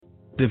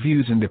The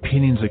views and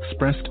opinions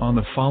expressed on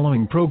the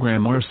following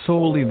program are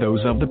solely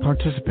those of the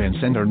participants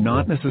and are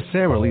not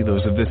necessarily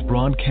those of this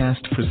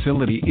broadcast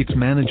facility, its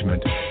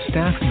management,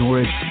 staff, nor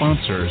its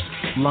sponsors.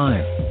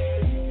 Live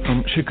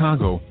from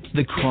Chicago,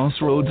 the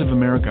crossroads of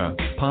America,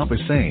 Papa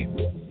Say.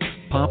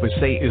 Papa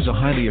Say is a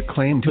highly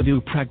acclaimed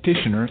Hoodoo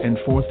practitioner and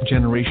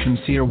fourth-generation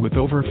seer with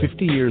over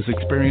 50 years'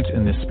 experience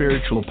in the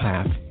spiritual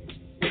path.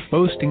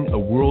 Boasting a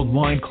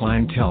worldwide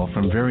clientele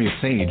from various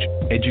age,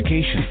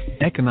 education,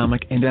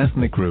 economic and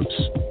ethnic groups.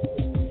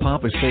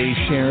 Papa Say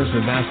shares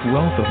a vast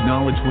wealth of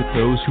knowledge with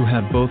those who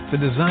have both the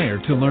desire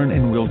to learn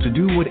and will to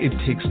do what it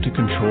takes to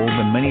control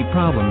the many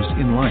problems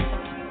in life.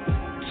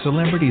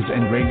 Celebrities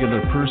and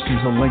regular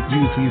persons alike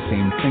use these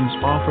same things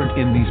offered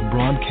in these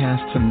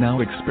broadcasts and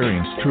now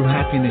experience true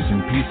happiness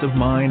and peace of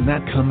mind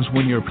that comes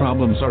when your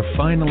problems are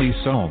finally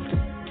solved.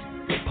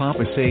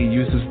 Papa Say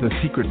uses the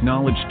secret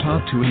knowledge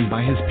taught to him by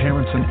his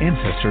parents and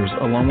ancestors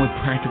along with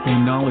practical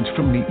knowledge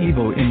from the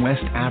Igbo in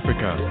West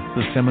Africa,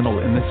 the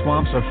Seminole in the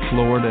swamps of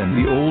Florida and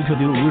the old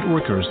Hoodoo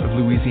rootworkers of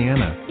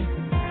Louisiana.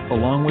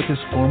 Along with his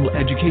formal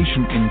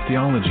education in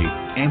theology,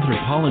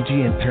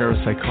 anthropology and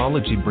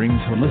parapsychology brings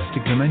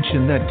holistic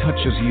dimension that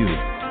touches you.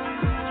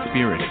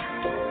 Spirit,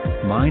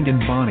 mind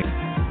and body.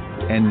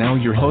 And now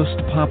your host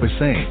Papa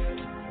Say.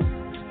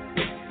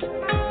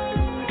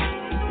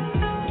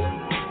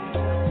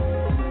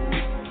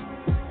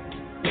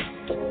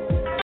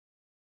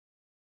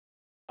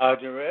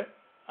 Ajaret,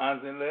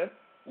 Anzelet,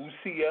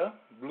 Usia,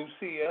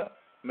 Blusia,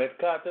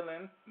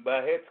 Metkatalan,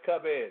 Bahetz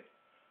Kabed,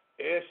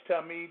 Esh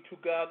Tamid to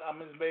God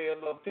Amizbeh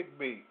of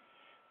Tikbi.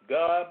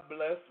 God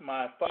bless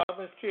my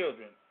father's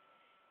children,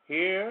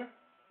 here,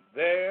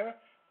 there,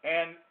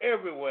 and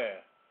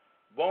everywhere.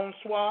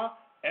 Bonsoir,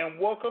 and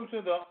welcome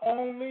to the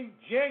only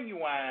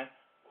genuine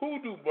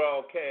Hoodoo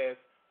broadcast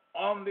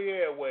on the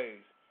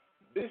airwaves.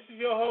 This is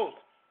your host,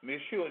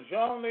 Monsieur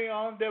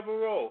Jean-Leon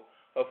Devereaux,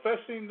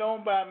 officially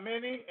known by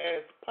many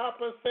as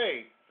Papa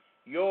Say,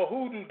 your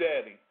Hoodoo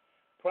Daddy,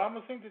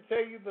 promising to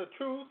tell you the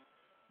truth,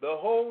 the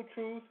whole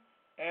truth,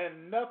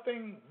 and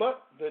nothing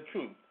but the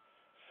truth.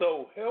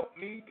 So help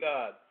me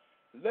God.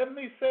 Let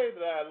me say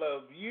that I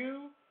love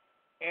you,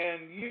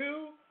 and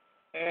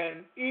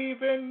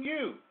even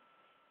you.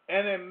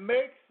 And it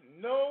makes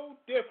no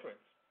difference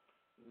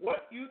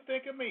what you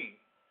think of me,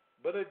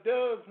 but it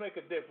does make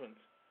a difference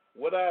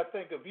what I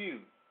think of you.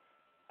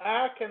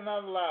 I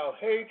cannot allow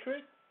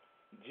hatred,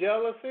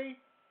 jealousy,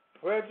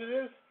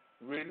 prejudice,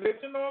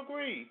 religion, or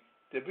greed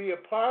to be a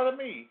part of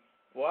me,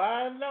 for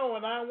I know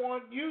and I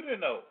want you to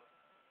know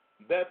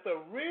that the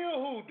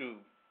real Hoodoo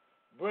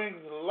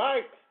brings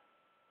light,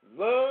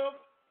 love,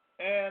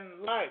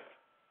 and life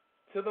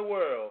to the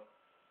world.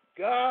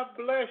 God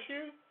bless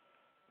you.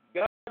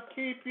 God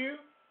keep you.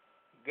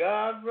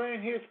 God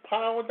rain his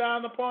power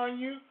down upon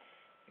you.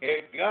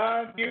 And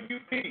God give you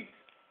peace.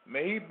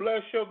 May he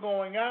bless your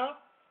going out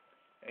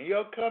and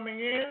your coming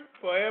in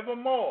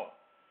forevermore.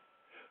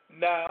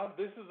 Now,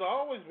 this has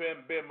always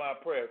been my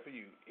prayer for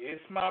you.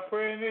 It's my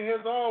prayer, and it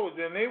has always,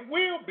 and it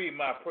will be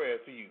my prayer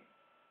for you.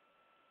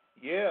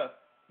 Yeah,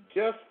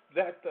 just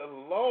that the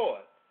Lord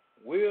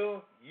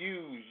will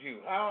use you.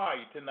 How are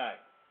you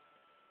tonight?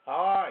 How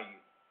are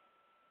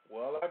you?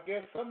 Well, I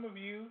guess some of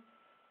you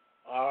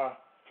are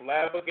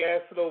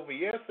flabbergasted over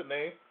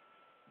yesterday,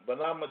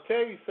 but I'm going to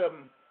tell you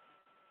something.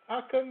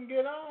 I couldn't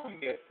get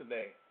on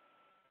yesterday.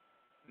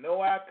 No,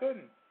 I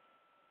couldn't.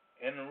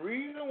 And the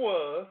reason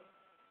was,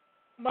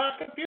 my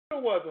computer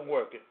wasn't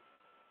working.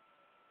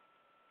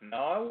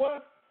 No, it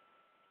wasn't.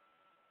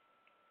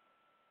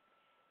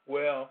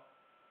 Well,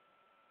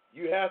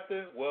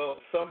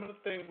 some of the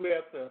things we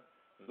have to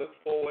look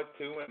forward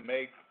to and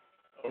make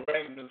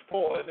arrangements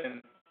for it,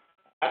 and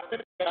I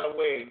think I got a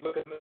way of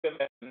looking at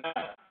it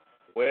now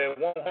where it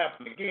won't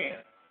happen again.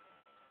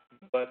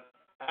 But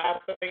I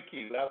thank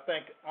you. I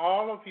thank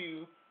all of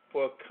you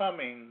for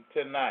coming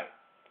tonight.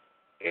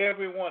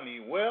 Every one of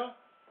you. Well,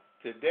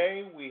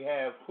 today we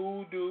have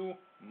Hoodoo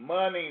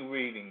money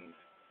readings.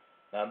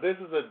 Now, this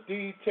is a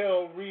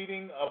detailed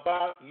reading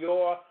about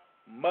your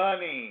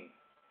money.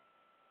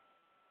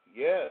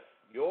 Yes,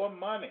 your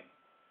money.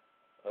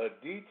 A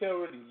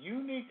detailed reading.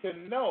 You need to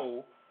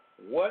know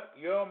what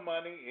your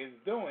money is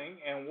doing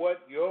and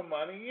what your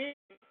money is,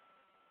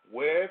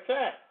 where it's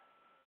at.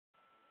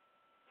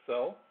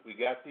 So, we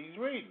got these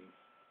readings.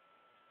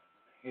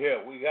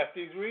 Yeah, we got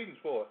these readings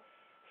for it.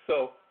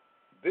 So,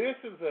 this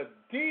is a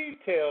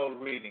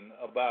detailed reading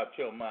about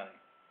your money.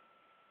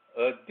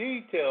 A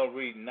detailed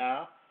reading.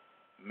 Now,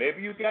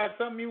 maybe you got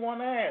something you want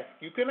to ask.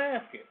 You can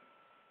ask it.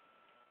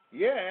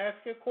 Yeah,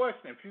 ask a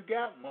question. If you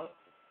got one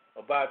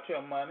about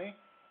your money,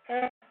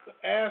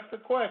 ask the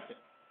question.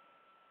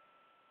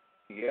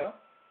 Yeah.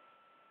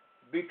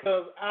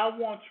 Because I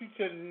want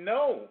you to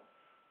know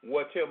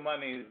what your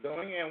money is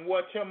doing and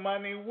what your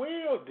money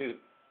will do.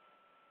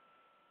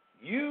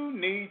 You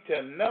need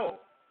to know.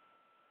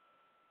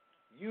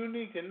 You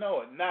need to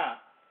know it. Now,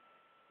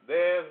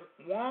 there's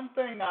one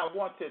thing I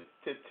want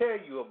to tell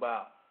you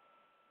about.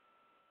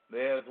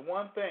 There's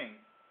one thing,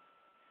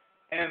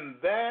 and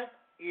that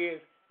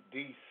is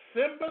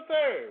December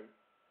 3rd,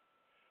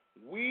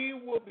 we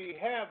will be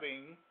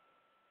having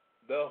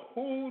the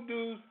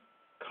Hoodoo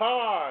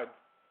Cards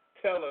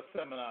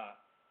Teleseminar.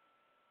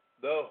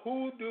 The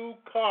Hoodoo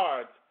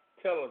Cards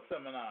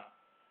Teleseminar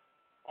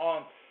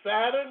on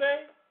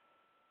Saturday,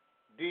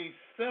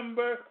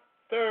 December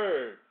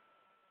 3rd.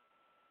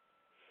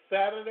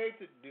 Saturday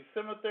to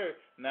December 3rd.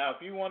 Now,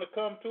 if you want to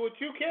come to it,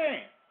 you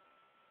can.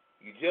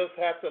 You just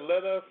have to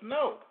let us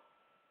know.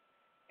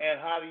 And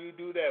how do you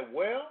do that?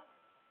 Well,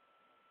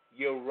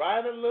 you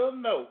write a little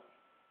note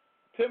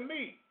to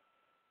me,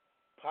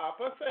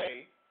 Papa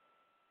Say,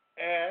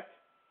 at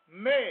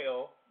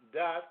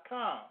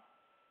mail.com.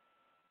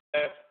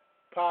 That's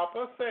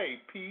Papa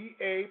Say,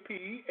 P-A-P-A-C-E,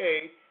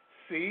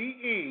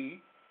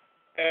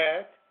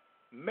 at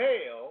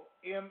mail,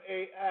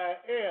 M-A-I-L.com.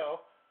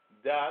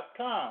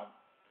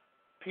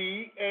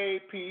 P-A-P-A-C-E,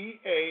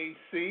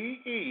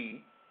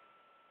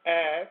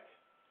 at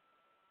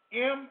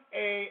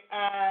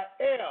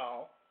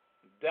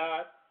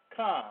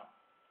mail.com.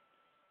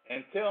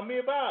 And tell me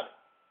about it.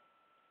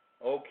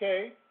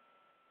 Okay?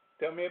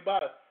 Tell me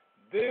about it.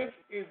 This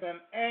is an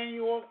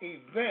annual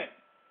event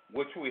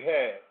which we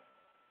have.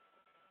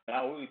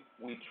 Now,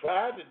 we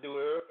tried to do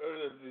it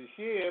earlier this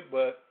year,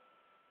 but,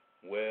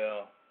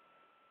 well,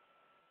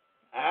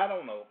 I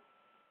don't know.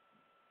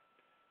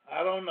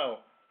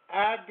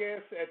 I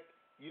guess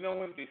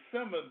in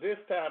December, this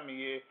time of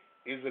year,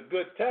 is a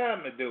good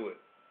time to do it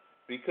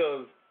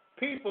because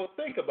people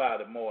think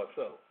about it more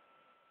so.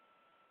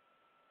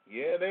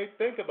 Yeah, they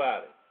think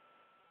about it.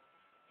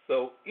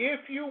 So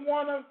if you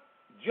want to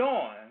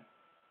join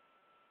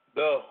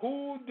the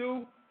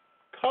Hoodoo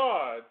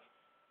Cards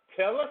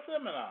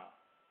Teleseminar,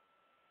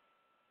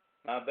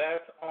 now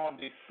that's on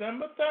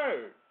December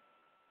 3rd,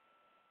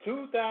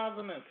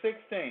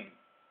 2016.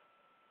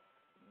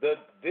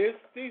 This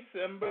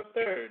December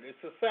 3rd,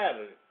 it's a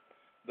Saturday,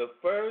 the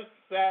first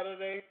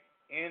Saturday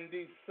in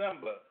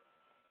December.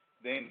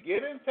 Then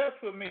get in touch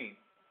with me,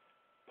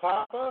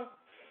 Papa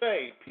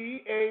Say,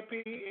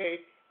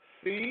 P-A-P-A-C-E,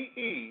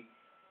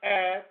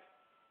 at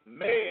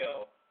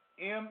mail,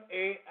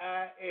 M-A-I-L.com,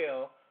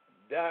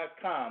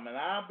 and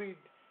I'll be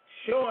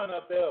showing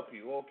up to help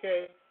you,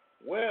 okay?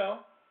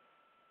 Well,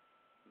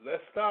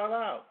 let's start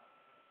out.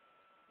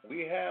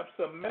 We have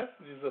some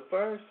messages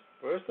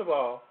first of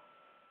all.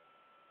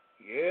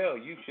 Yeah,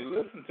 you should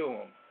listen to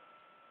them.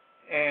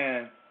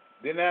 And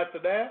then after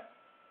that,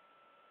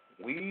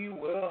 we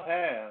will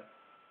have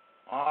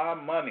our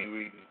money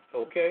reading,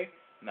 okay?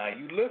 Now,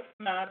 you listen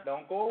now,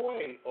 don't go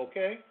away,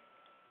 okay?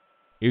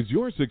 Is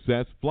your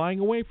success flying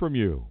away from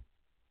you?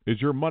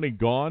 Is your money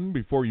gone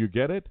before you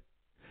get it?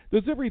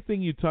 Does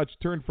everything you touch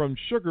turn from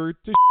sugar to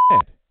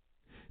shit?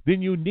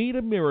 Then you need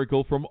a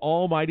miracle from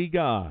Almighty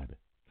God.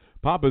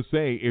 Papa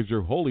Say is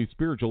your holy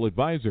spiritual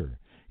advisor.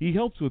 He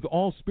helps with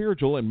all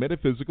spiritual and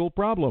metaphysical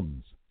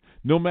problems.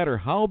 No matter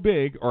how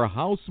big or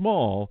how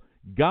small,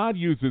 God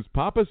uses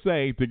Papa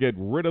Say to get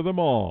rid of them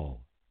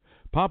all.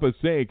 Papa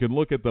Say can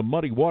look at the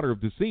muddy water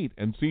of deceit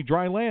and see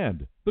dry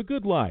land, the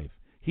good life,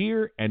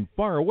 here and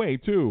far away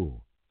too.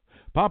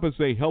 Papa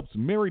Say helps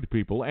married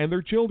people and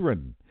their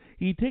children.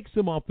 He takes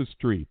them off the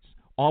streets,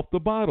 off the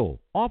bottle,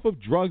 off of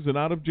drugs and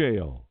out of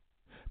jail.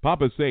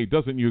 Papa Say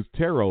doesn't use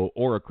tarot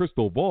or a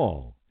crystal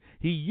ball.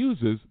 He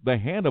uses the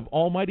hand of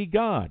Almighty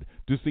God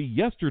to see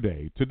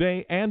yesterday,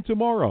 today, and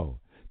tomorrow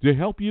to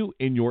help you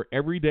in your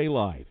everyday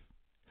life.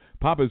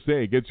 Papa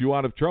Say gets you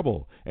out of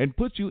trouble and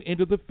puts you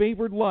into the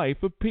favored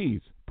life of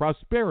peace,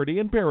 prosperity,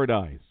 and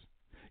paradise.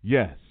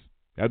 Yes.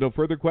 Have no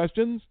further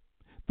questions?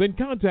 Then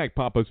contact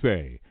Papa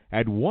Say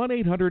at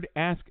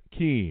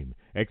 1-800-ASK-KEEN,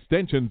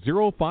 extension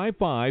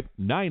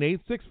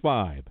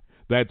 055-9865.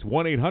 That's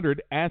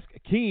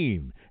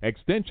 1-800-ASK-KEEN,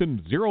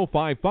 extension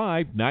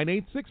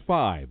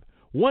 055-9865.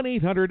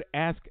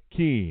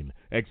 1-800-ASK-KEEN,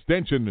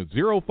 extension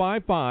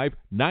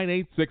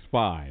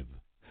 055-9865.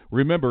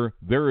 Remember,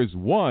 there is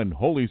one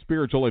holy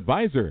spiritual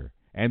advisor,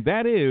 and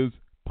that is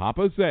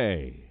Papa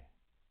Say.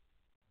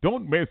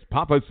 Don't miss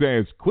Papa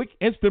Say's quick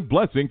instant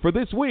blessing for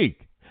this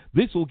week.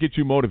 This will get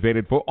you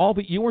motivated for all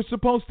that you are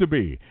supposed to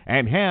be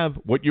and have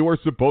what you are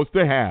supposed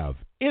to have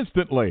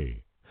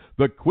instantly.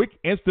 The quick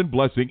instant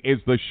blessing is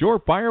the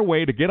surefire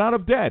way to get out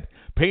of debt,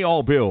 pay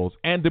all bills,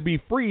 and to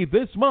be free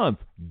this month,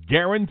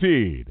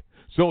 guaranteed.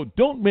 So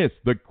don't miss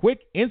the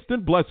quick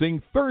instant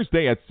blessing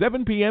Thursday at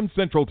 7 p.m.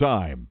 Central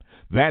Time.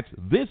 That's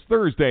this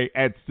Thursday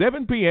at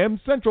 7 p.m.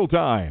 Central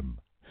Time.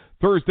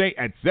 Thursday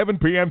at 7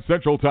 p.m.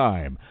 Central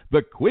Time.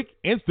 The quick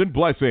instant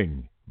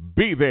blessing.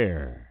 Be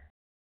there.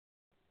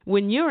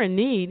 When you're in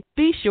need,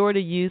 be sure to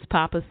use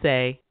Papa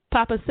Say.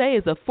 Papa Say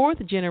is a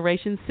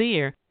fourth-generation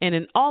seer and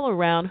an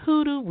all-around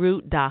hoodoo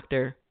root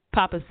doctor.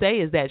 Papa Say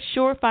is that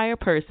surefire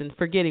person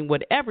for getting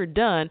whatever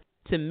done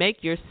to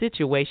make your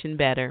situation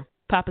better.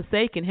 Papa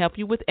Say can help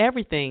you with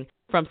everything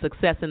from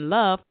success in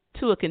love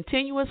to a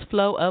continuous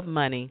flow of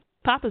money.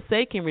 Papa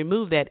Say can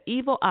remove that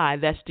evil eye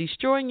that's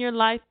destroying your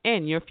life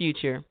and your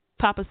future.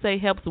 Papa Say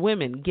helps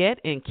women get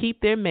and keep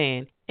their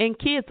man and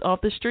kids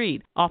off the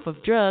street, off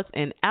of drugs,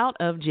 and out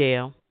of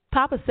jail.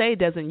 Papa Say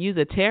doesn't use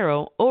a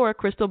tarot or a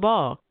crystal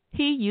ball.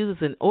 He uses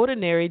an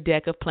ordinary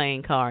deck of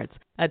playing cards,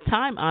 a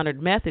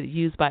time-honored method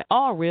used by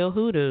all real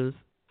hoodoos.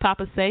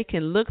 Papa Say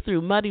can look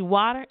through muddy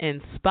water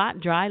and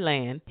spot dry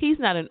land. He's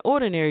not an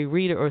ordinary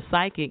reader or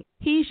psychic.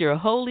 He's your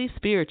holy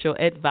spiritual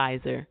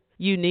advisor.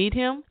 You need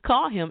him?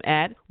 Call him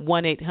at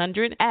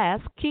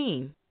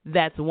 1-800-ASK-KEEN.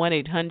 That's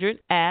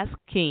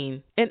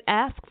 1-800-ASK-KEEN. And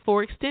ask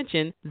for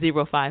extension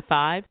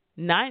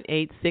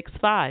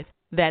 055-9865.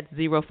 That's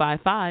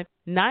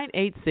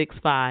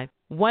 055-9865.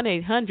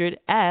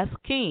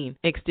 1-800-ASK-KEEN,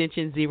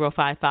 extension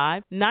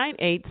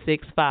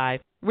 055-9865.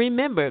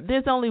 Remember,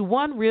 there's only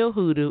one real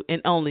hoodoo and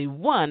only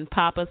one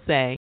Papa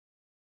Say.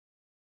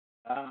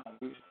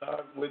 We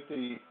start with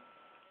the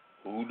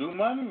hoodoo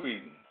money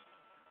readings.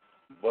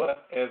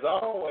 But as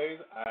always,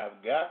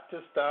 I've got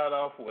to start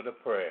off with a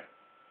prayer.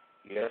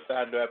 Yes,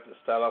 I do have to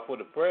start off with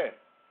a prayer.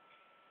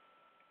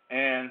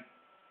 And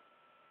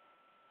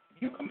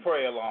you can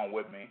pray along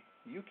with me.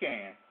 You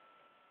can.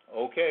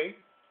 Okay?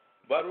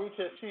 Baruch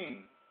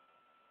Hashem,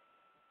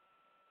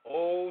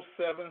 O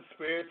seven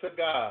spirits of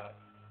God,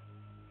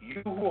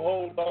 you who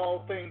hold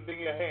all things in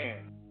your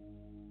hand,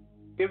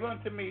 give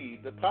unto me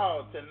the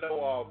power to know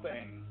all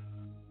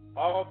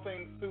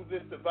things through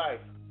this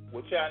device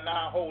which I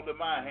now hold in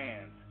my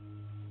hands.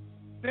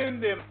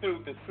 Send them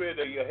through the spirit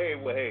of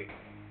Yahweh,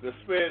 the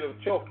spirit of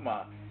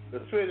Chokmah,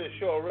 the spirit of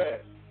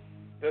Shoresh,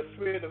 the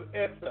spirit of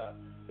Esa,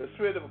 the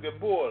spirit of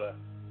Geburah,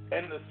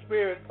 and the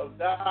spirit of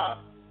Da'ah,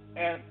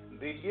 and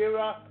the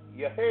Yirah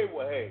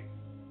Yahweh.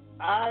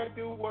 I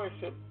do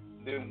worship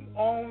the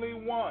only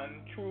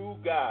one true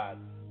God.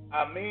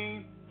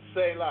 Amen.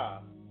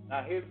 Selah.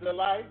 Now his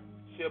delight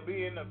shall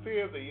be in the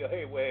fear of the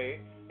Yahweh,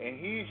 and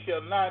he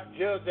shall not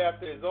judge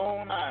after his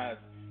own eyes,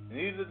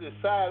 neither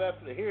decide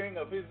after the hearing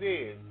of his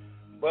ears.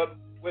 But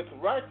with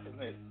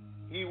righteousness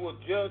he will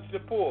judge the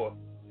poor,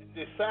 and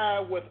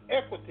decide with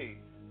equity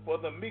for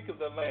the meek of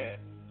the land.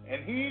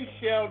 And he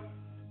shall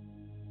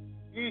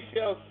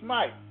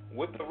smite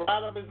with the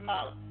rod of his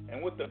mouth,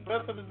 and with the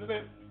breath of his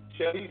lips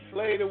shall he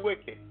slay the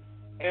wicked.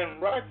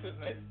 And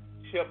righteousness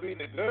shall be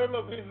the girdle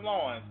of his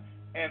loins,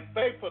 and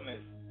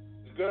faithfulness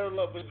the girdle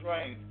of his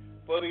reins.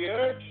 For the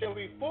earth shall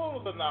be full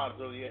of the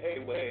knowledge of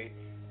Yahweh,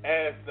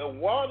 as the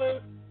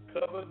waters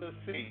cover the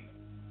sea.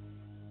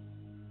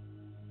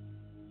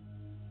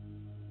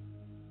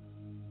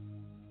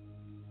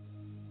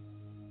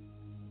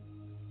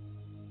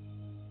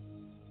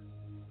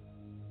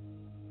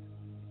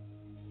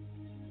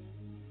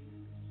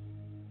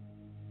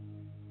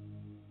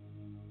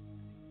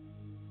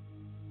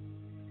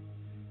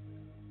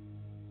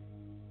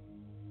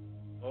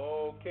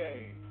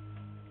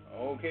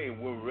 Okay,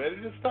 we're ready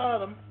to start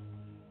them.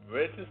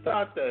 Ready to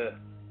start the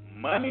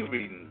money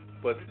reading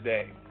for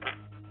today.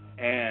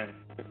 And,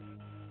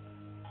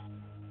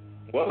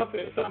 well, if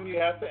it's something you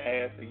have to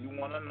ask or you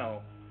want to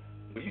know,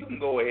 well, you can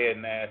go ahead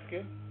and ask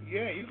it.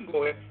 Yeah, you can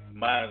go ahead. You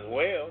might as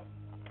well.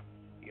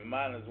 You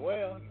might as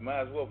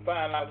well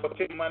find out what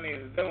your money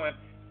is doing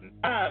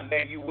now, and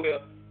then you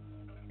will,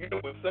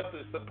 with something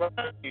to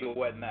surprise you or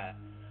whatnot.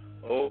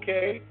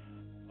 Okay?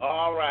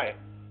 All right.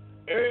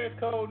 Area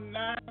code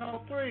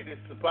 903. This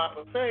is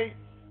Papa Say.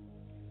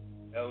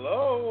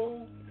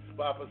 Hello. This is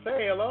Papa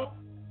Say. Hello.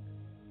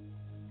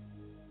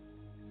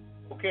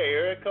 Okay,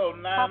 area code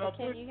 903. Papa,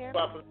 can you hear me?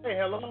 Papa Say.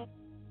 Hello.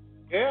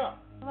 Yeah.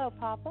 Hello,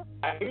 Papa.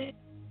 I hear you.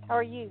 How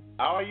are you?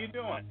 How are you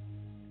doing?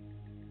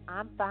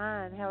 I'm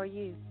fine. How are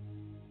you?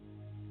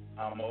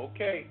 I'm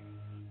okay.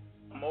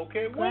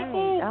 Great.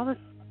 Well,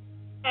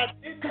 I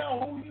didn't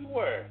know who you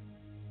were.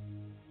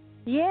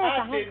 Yes, I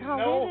I haven't didn't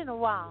called know. in a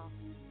while.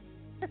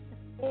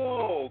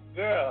 Oh,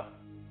 girl.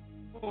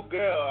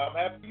 I'm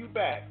happy you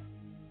back.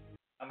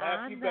 I'm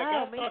happy you back.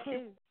 I know, me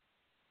too.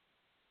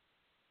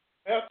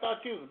 I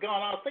thought you was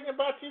gone. I was thinking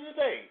about you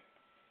today.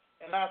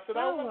 And I said,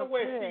 I wonder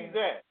where she's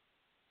at.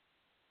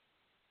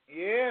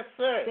 Yes,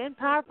 sir. Send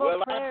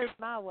powerful prayers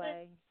my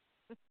way.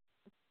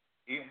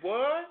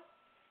 What?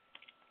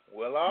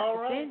 Well, all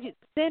right.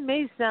 Send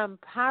me some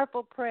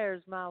powerful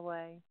prayers my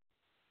way.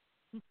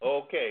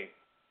 Okay.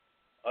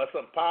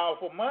 Some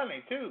powerful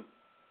money, too.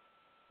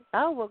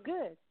 Oh, well,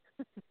 good.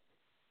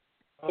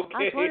 Okay. I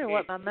was wondering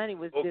what my money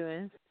was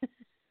doing.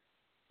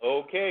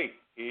 Okay,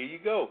 here you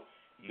go.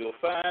 You'll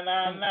find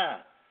out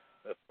now.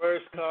 The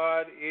first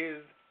card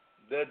is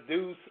the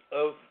Deuce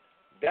of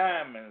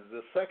Diamonds.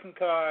 The second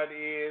card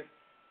is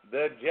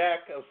the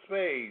Jack of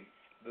Spades.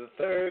 The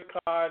third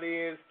card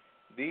is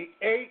the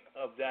Eight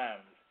of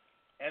Diamonds.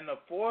 And the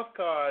fourth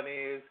card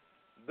is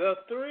the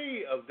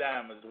Three of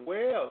Diamonds.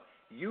 Well,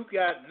 you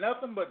got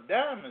nothing but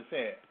diamonds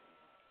here.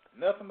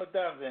 Nothing but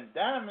diamonds. And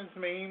diamonds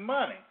mean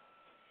money.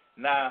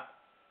 Now,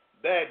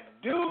 that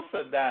Deuce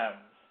of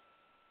Diamonds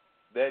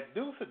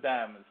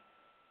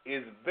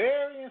is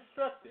very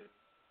instructive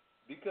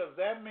because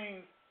that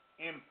means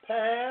in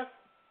past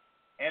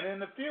and in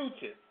the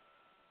future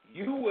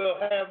you will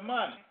have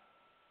money.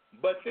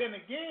 But then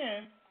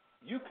again,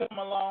 you come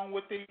along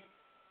with the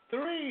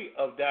Three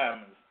of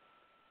Diamonds,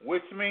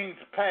 which means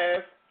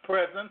past,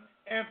 present,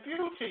 and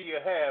future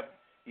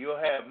you'll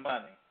have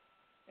money.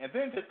 And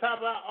then to top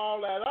out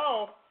all that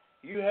off,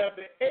 you have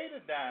the Eight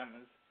of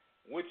Diamonds,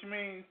 which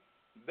means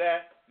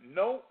that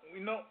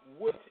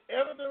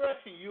whichever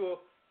direction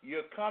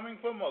you're coming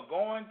from or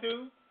going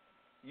to,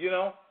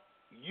 you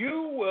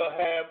will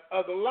have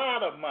a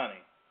lot of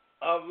money,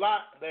 a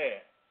lot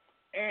there.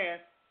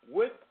 And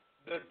with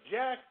the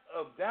Jack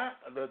of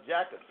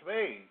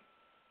Spades,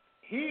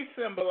 he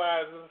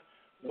symbolizes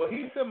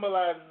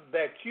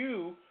that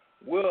you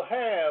will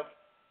have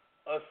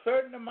a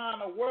certain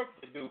amount of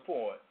work to do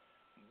for it.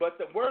 But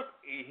the work,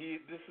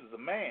 this is a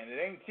man, it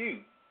ain't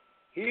you.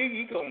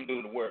 He gonna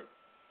do the work.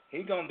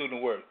 He gonna do the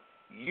work.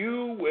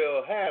 You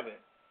will have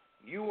it.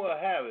 You will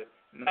have it.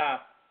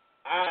 Now,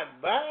 I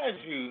advise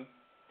you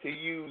to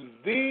use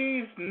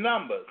these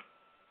numbers.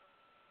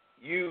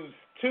 Use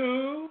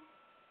 2,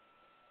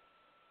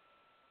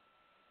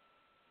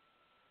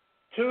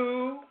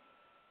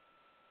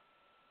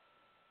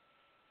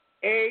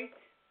 8,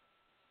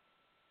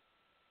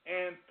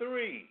 and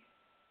 3.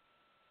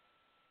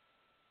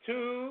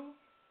 2,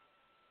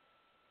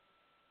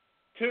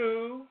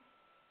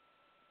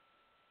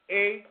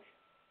 8,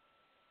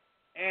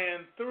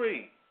 and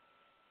 3.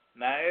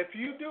 Now, if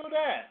you do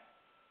that,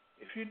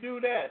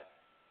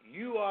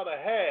 you ought to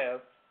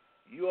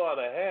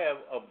have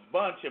a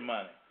bunch of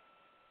money.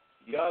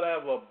 You ought to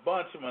have a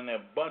bunch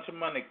of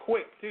money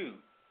quick too.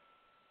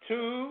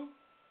 2,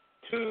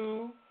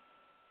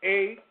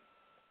 8,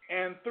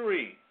 and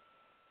 3.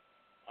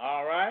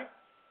 All right.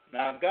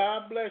 Now,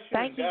 God bless you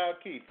and God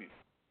keep you.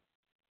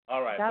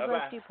 All right. God bye-bye.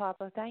 bless you,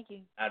 Papa. Thank you.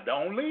 Now,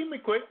 don't leave me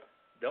quick.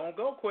 Don't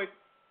go quick.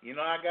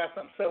 I got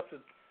something else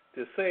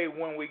to say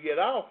when we get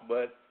off,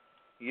 but,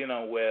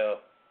 well,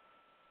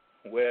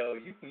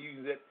 you can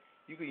use it.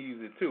 You can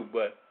use it too,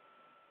 but,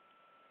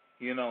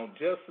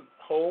 just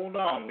hold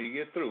on when you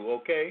get through,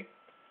 okay?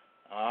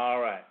 All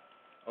right.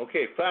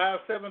 Okay,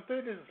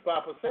 573, this is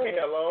Papa. Say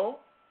hello.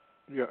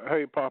 Yeah.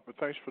 Hey, Papa,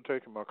 thanks for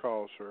taking my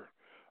call, sir.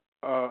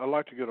 I'd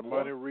like to get a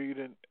money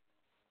reading.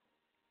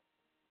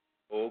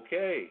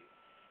 Okay.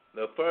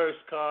 The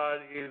first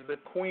card is the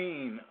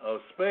Queen of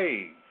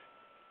Spades.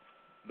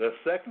 The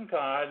second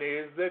card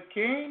is the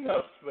King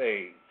of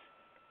Spades.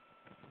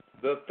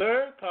 The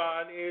third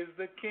card is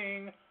the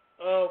King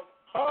of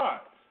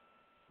Hearts.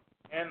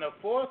 And the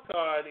fourth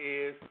card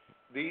is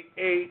the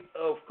Eight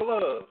of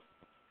Clubs.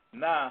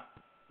 Now,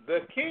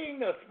 the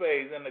King of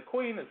Spades and the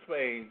Queen of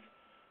Spades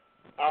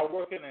are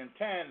working in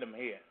tandem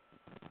here.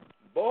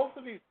 Both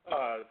of these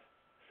cards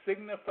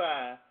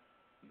signify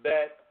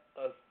that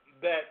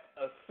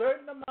a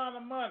certain amount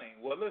of money.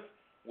 Let me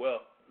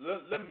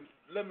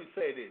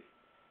say this: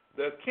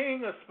 the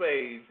King of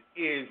Spades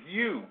is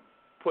you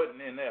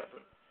putting in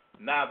effort.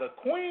 Now, the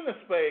Queen of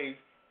Spades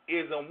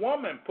is a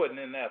woman putting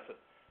in effort.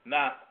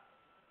 Now,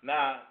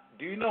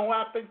 do you know who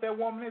I think that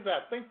woman is?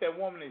 I think that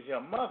woman is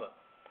your mother.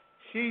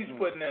 She's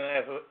putting in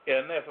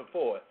an effort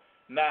for it.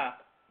 Now,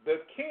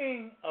 the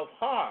King of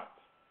Hearts.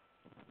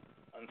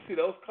 And see,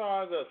 those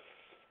cards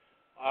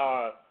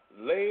are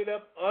laid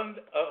up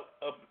under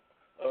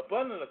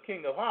the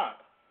King of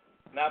Hearts.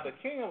 Now, the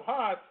King of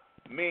Hearts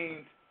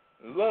means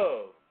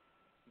love.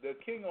 The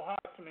King of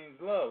Hearts means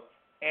love.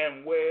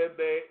 And where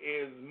there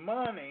is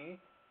money,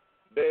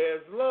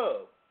 there's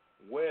love.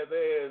 Where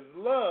there's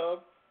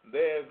love,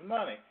 there's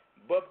money.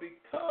 But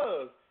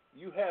because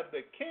you have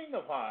the King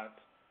of Hearts,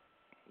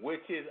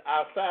 which is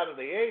outside of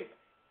the ace,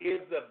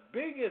 is the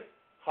biggest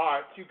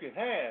heart you can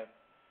have,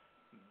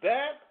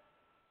 that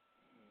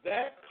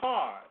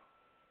card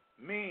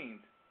means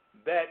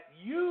that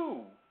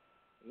you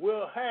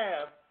will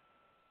have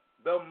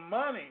the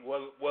money,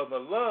 the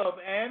love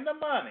and the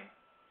money,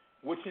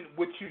 which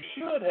you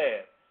should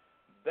have.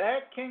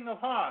 That King of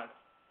Hearts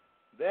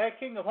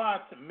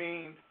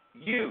means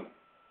you.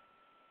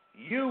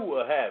 You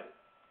will have it.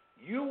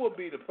 You will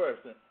be the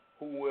person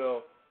who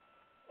will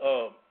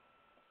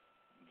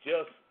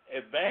just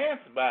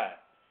advance by it.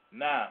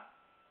 Now,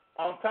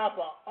 on top of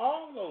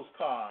all those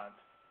cards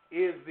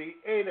is the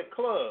Eight of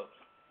Clubs.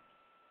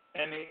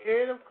 And the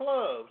Eight of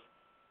Clubs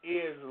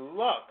is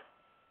luck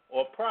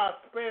or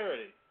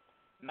prosperity.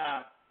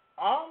 Now,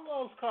 all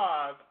those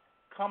cards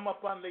come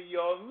up under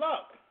your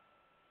luck.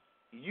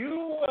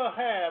 You will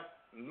have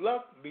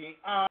luck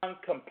beyond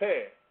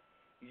compare.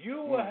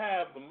 You will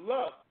have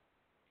luck.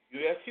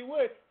 Yes, you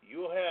will.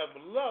 You'll have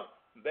luck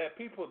that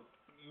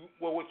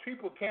which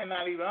people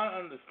cannot even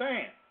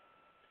understand.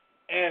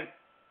 And,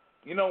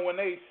 when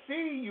they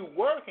see you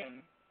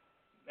working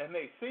and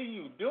they see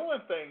you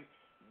doing things,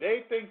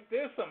 they think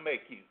this will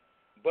make you.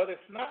 But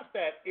it's not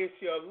that.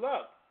 It's your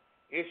luck.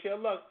 It's your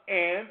luck,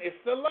 and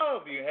it's the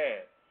love you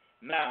have.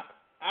 Now,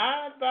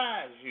 I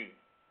advise you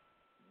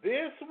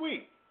this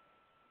week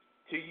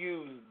to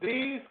use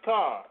these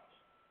cards.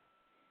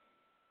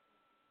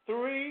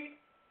 3,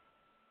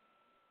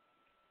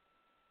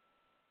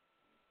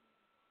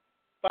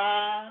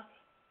 5,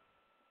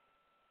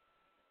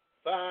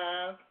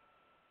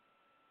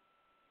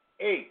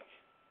 8.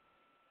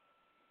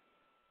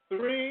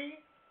 3,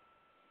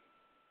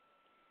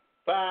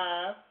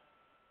 5,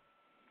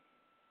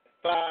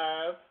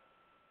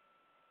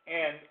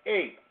 and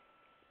 8.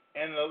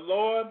 and the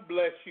Lord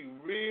bless you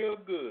real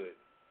good.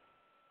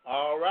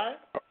 All right?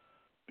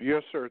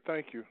 Yes, sir.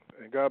 Thank you.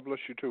 And God bless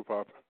you too,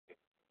 Papa.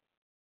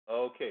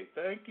 Okay,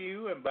 thank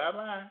you, and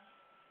bye-bye.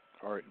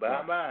 All right.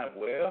 Bye-bye.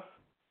 Well,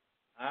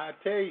 I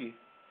tell you,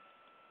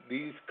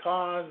 these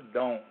cars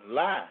don't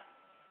lie.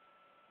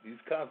 These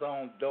cars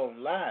don't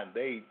lie.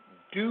 They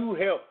do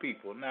help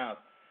people. Now,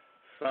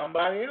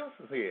 somebody else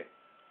is here.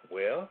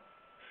 Well,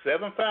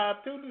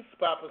 752, this is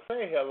Papa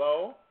Say.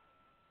 Hello.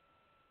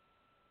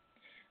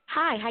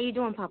 Hi, how you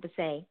doing, Papa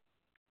Say?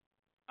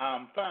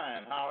 I'm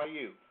fine. How are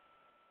you?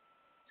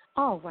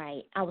 All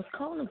right. I was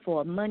calling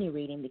for a money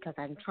reading because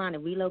I'm trying to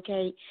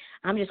relocate.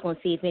 I'm just going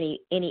to see if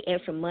any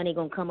extra money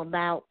going to come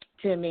about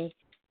to me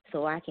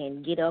so I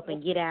can get up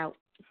and get out.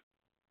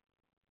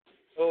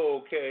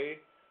 Okay.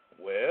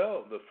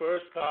 Well, the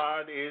first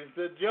card is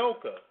the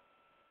Joker.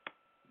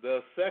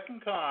 The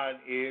second card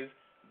is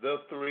the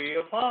Three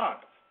of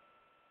Hearts.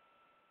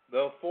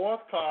 The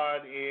fourth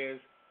card is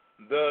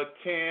the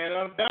Ten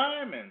of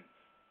Diamonds.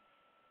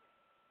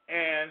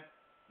 And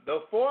the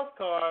fourth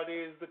card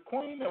is the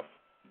Queen of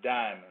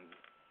Diamonds.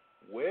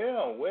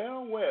 Well.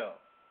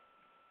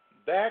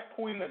 That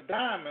Queen of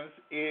Diamonds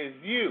is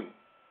you.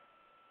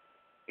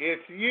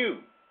 It's you.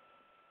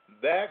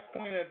 That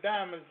Queen of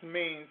Diamonds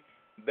means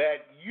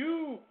that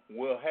you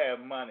will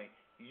have money.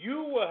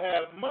 You will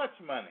have much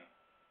money.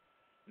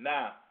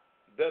 Now,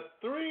 the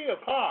Three of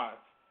Hearts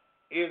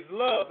is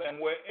love, and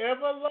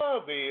wherever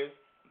love is,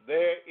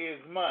 there is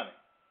money.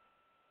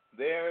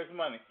 There is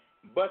money.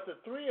 But the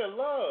Three of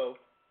Love,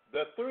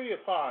 the Three of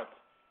Hearts,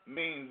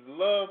 means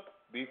love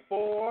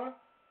before,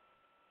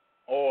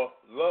 or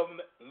love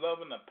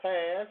in the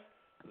past,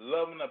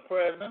 love in the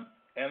present,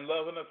 and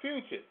love in the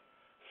future.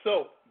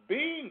 So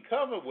being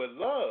covered with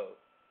love,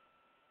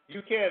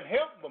 you can't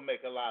help but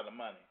make a lot of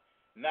money.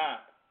 Now,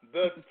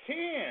 the 10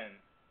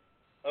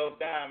 of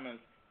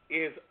diamonds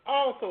is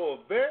also a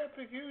very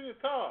peculiar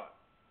card,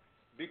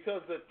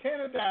 because the 10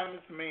 of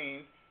diamonds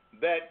means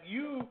that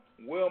you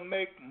will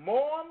make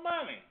more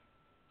money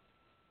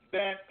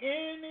than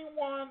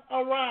anyone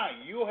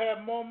around. You'll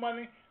have more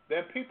money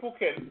than people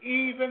can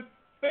even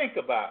think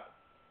about.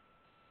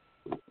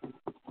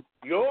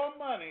 Your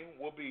money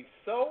will be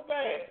so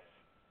vast,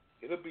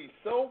 it'll be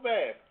so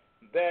vast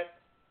that,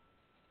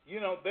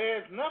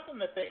 there's nothing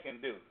that they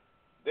can do.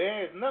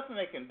 There is nothing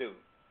they can do.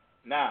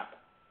 Now,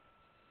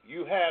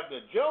 you have the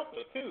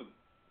Joker, too,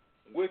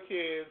 which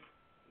is,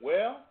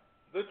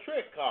 the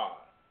trick card.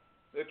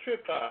 The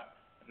trick card.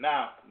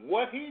 Now,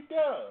 what he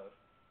does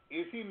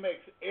is he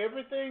makes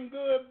everything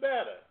good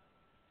better,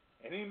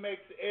 and he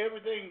makes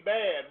everything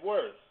bad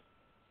worse.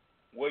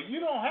 Well, you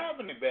don't have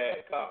any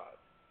bad cards.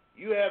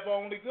 You have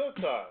only good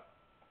cards.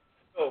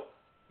 So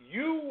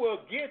you will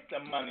get the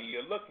money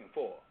you're looking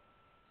for.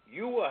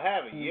 You will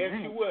have it. Yes,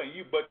 you will.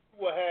 But you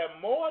will have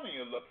more than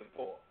you're looking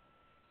for.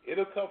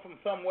 It'll come from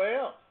somewhere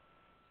else.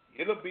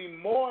 It'll be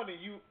more than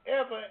you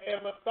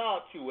ever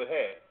thought you would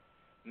have.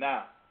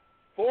 Now,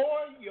 for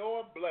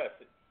your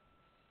blessing,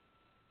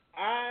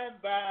 I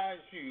advise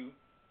you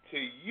to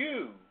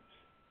use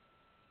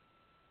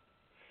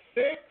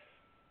 6,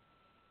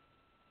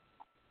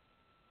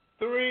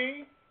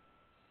 3,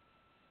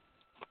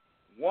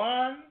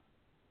 1,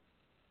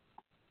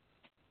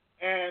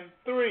 and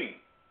 3.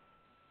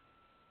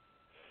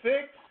 6,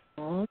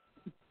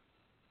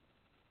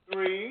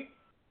 3,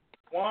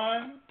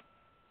 1,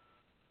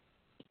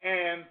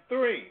 and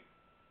 3.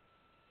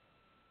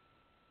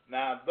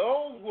 Now,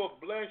 those will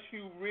bless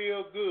you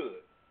real good.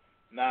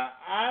 Now,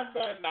 I'll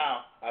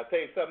tell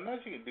you something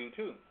else you can do,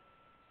 too.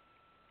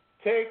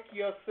 Take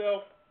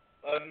yourself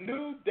a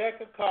new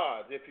deck of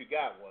cards, if you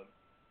got one,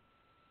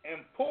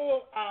 and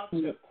pull out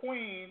the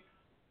Queen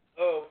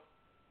of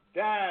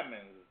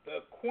Diamonds,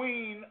 the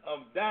Queen of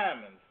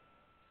Diamonds,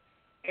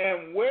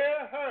 and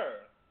wear her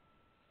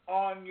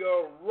on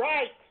your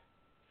right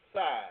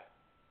side.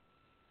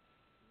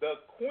 The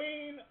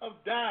Queen of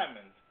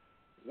Diamonds,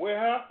 wear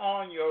her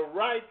on your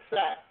right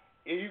side.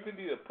 And you can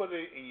either put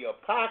it in your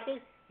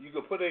pocket, you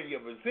can put it in your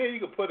brazier, you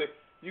can put it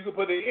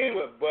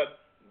anywhere, but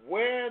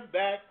wear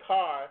that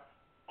card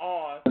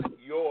on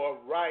your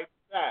right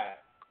side,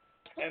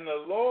 and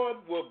the Lord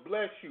will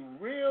bless you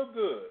real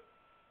good.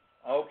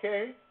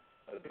 Okay?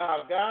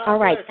 God all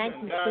right, bless thank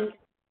you. you.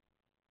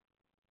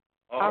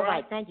 All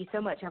right, thank you so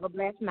much. Have a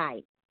blessed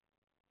night.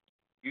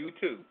 You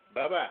too.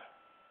 Bye-bye.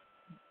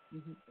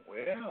 Mm-hmm.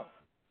 Well.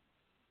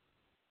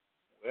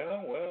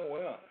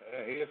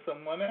 Here's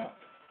someone else.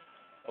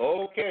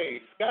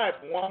 Okay,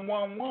 Skype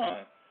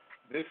 111.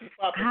 This is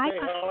Papa Say.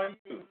 How are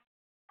you?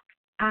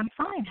 I'm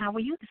fine. How are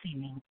you this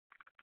evening?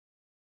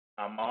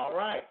 I'm all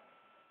right.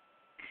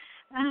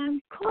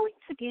 I'm calling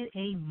to get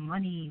a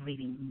money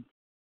reading.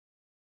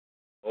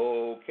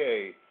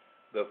 Okay.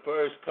 The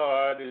first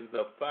card is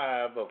the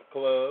 5 of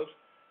clubs.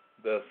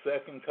 The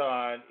second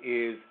card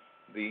is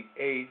the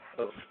 8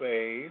 of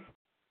spades.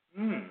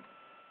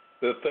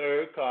 The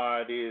third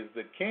card is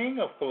the King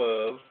of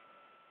clubs.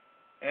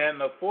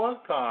 And the fourth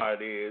card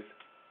is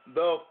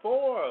the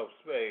 4 of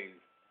spades.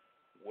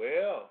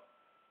 Well,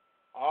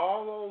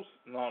 all those,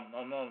 no,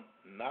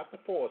 not the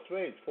 4 of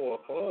spades, 4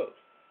 of clubs.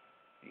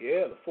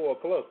 Yeah, the 4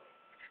 of clubs.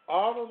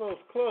 All of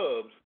those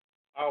clubs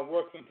are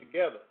working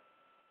together.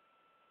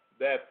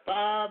 That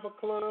 5 of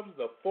clubs,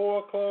 the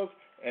 4 of clubs,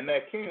 and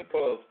that king of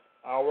clubs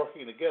are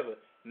working together.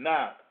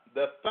 Now,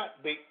 the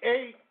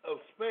 8 of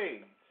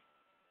spades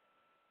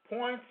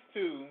points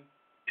to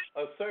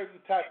a certain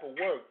type of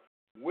work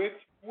which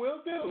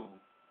we'll do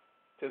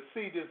to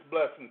see this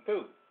blessing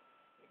through.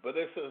 But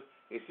it's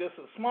just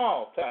a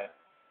small type,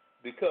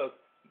 because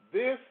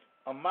this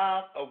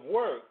amount of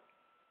work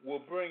will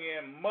bring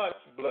in much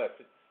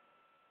blessings.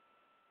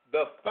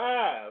 The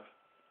 5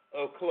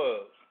 of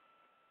clubs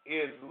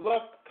is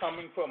luck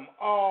coming from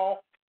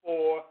all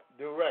 4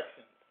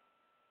 directions.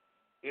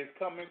 It's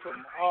coming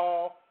from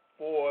all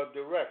 4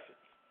 directions.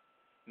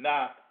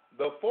 Now,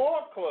 the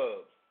 4 of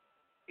clubs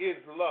is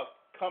luck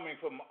coming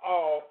from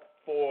all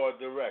 4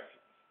 directions.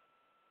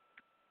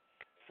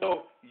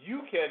 So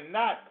you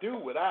cannot do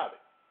without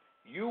it.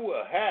 You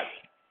will have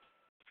it.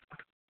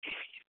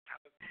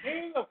 The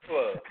king of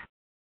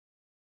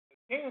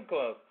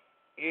clubs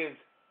is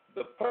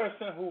the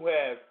person who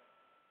has,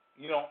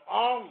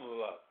 all of the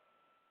luck.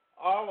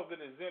 All of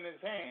it is in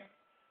his hand.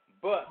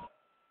 But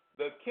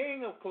the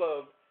king of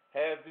clubs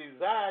has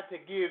desired to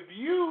give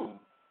you.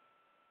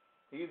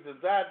 He's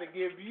desired to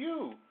give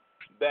you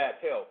that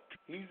help.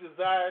 He's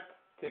desired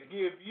to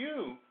give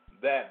you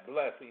that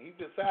blessing. He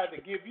decided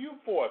to give you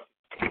fortune.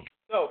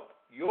 So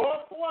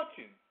your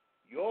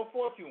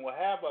fortune will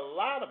have a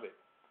lot of it.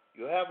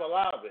 You'll have a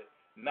lot of it.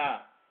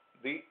 Now,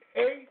 the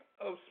 8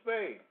 of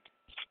spades,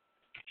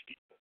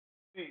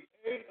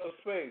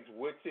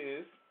 which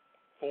is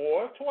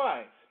 4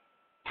 twice,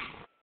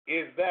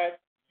 is that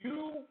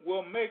you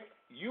will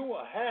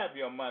have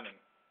your money.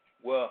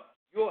 Well,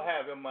 you'll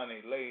have your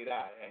money laid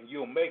out, and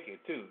you'll make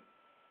it too.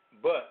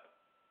 But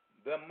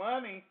the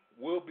money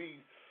will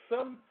be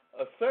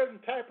a certain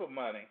type of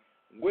money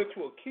which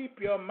will keep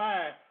your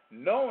mind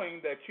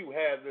knowing that you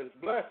have this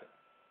blessing.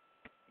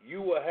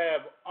 You will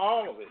have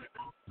all of it.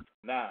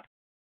 Now,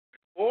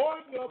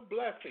 for your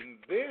blessing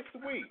this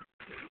week,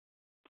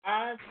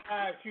 I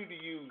advise you to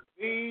use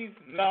these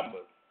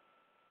numbers: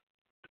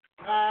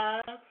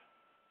 5,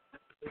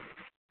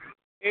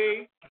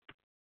 8,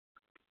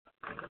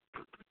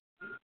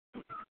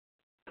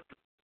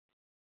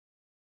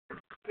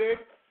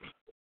 6,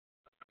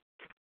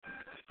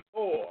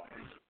 4.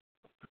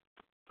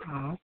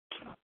 Oh.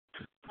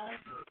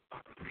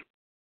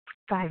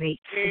 5, 8,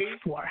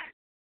 6, 4.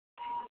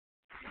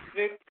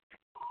 6,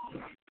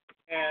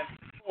 and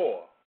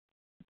 4.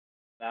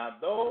 Now,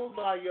 those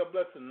are your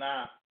blessings.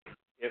 Now,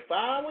 if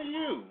I were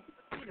you,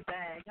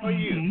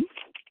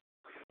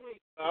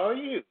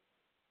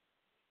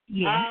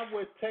 Yes. I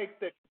would take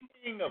the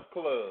king of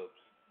clubs.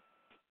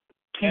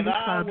 King of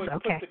I clubs, would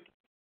okay. put the king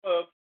of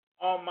clubs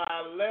on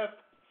my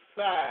left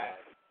side.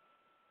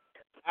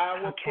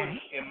 I would put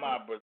it in my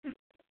bracelet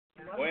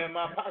or in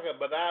my pocket,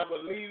 but I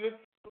would leave it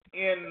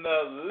in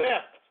the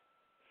left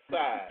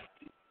side.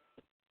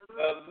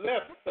 The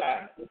left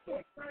side.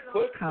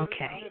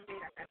 Okay.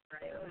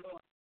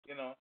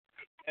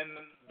 And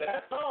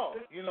that's all.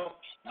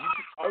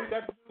 All you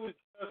got to do is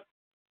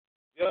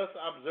just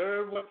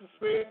observe what the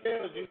Spirit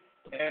tells you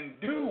and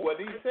do what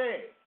He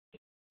says.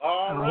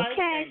 All right?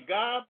 Okay. And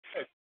God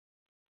bless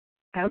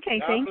you. Okay,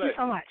 God thank bless you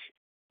so much.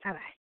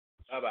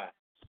 Bye-bye. Bye-bye.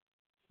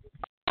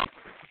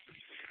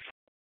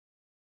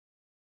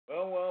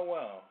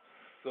 Well.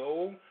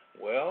 So,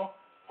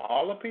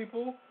 all the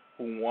people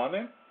who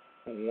wanted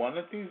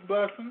these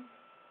blessings,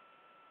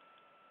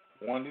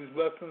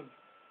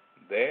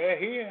 they're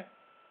here.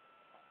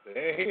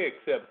 They're here,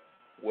 except,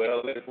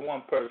 there's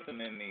one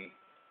person in the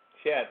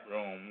chat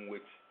room,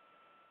 which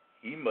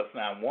he must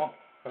not want.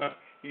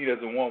 He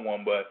doesn't want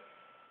one, but,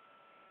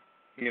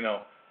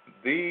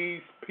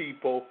 these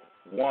people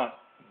want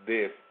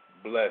this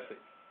blessing.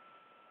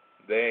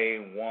 They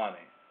want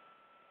it.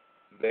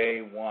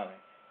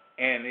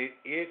 And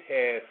it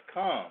has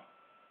come.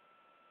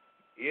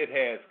 It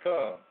has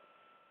come.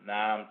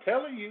 Now, I'm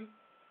telling you,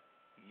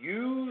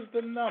 use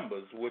the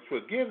numbers which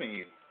we're giving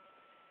you.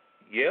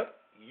 Yep,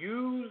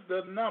 use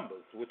the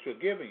numbers which we're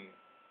giving you.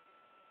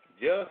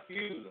 Just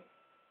use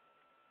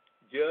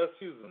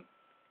them.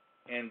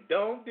 And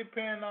don't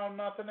depend on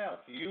nothing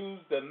else. Use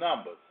the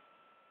numbers.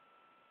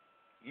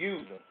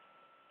 Use them.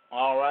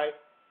 All right?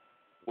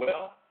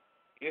 Well,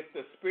 if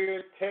the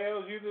Spirit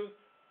tells you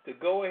to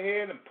go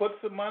ahead and put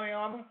some money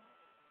on them,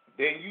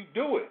 then you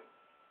do it.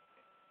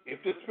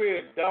 If the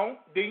Spirit don't,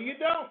 then you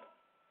don't.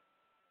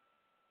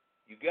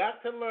 You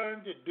got to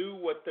learn to do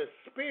what the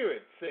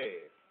Spirit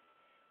says.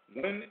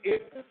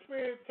 If the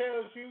Spirit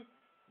tells you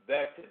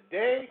that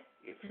today,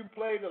 if you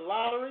play the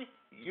lottery,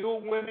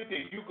 you'll win it,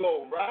 then you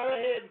go right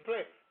ahead and play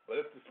it. But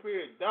if the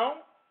Spirit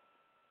don't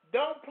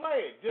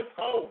play it. Just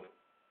hold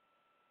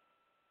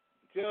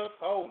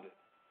it.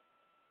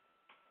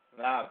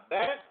 Now,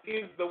 that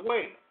is the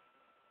way.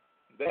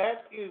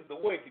 That is the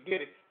way to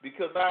get it,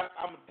 because I'm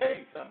going to tell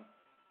you something.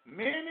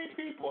 Many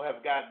people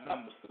have got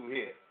numbers through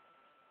here.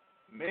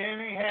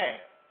 Many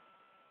have.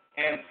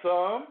 And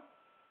some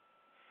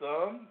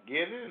some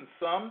get it and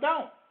some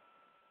don't.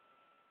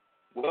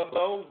 Well,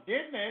 those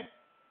getting it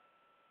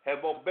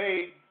have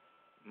obeyed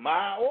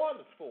my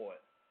orders for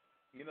it.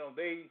 You know,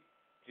 they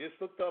just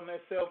looked on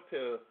themselves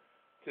to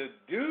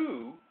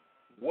do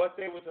what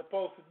they were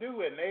supposed to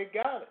do, and they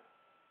got it.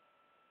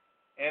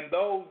 And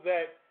those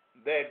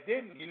that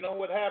didn't, you know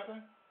what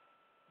happened?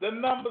 The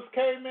numbers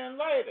came in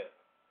later.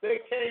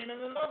 They came in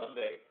another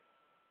day.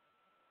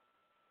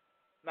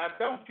 Now,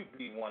 don't you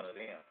be one of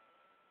them.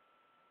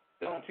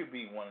 Don't you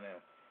be one of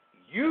them.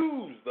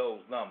 Use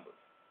those numbers.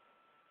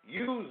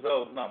 Use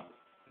those numbers.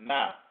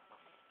 Now,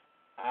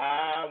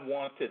 I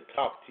want to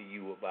talk to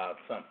you about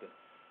something.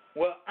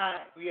 Well, I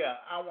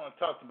want to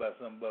talk to you about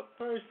something. But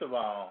first of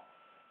all,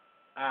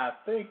 I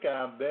think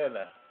I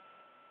better,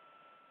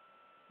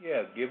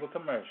 give a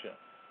commercial.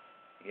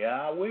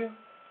 Yeah, I will.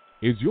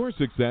 Is your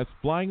success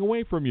flying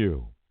away from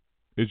you?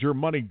 Is your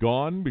money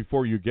gone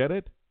before you get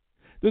it?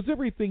 Does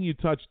everything you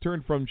touch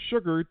turn from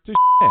sugar to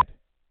shit?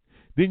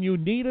 Then you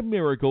need a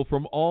miracle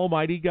from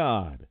Almighty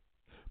God.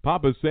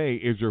 Papa Say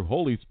is your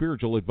holy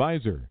spiritual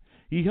advisor.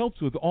 He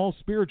helps with all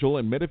spiritual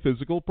and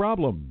metaphysical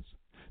problems.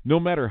 No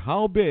matter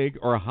how big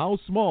or how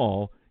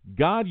small,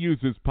 God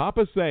uses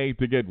Papa Say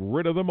to get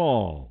rid of them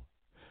all.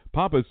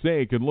 Papa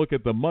Say can look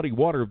at the muddy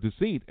water of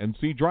deceit and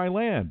see dry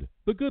land,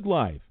 the good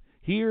life,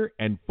 here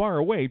and far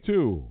away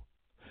too.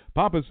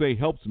 Papa Say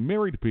helps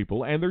married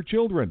people and their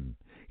children.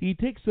 He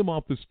takes them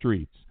off the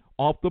streets,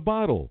 off the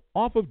bottle,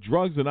 off of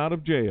drugs and out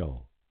of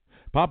jail.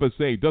 Papa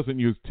Say doesn't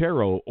use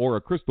tarot or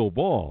a crystal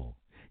ball.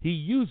 He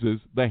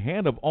uses the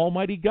hand of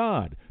Almighty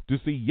God to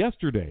see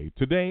yesterday,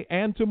 today,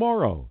 and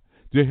tomorrow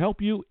to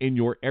help you in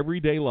your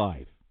everyday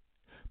life.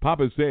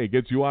 Papa Say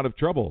gets you out of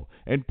trouble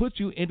and puts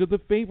you into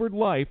the favored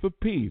life of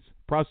peace,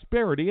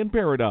 prosperity, and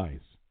paradise.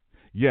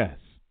 Yes.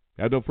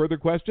 Have no further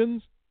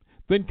questions?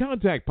 Then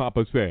contact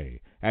Papa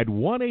Say at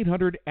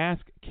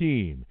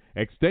 1-800-ASK-KEEN,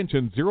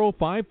 extension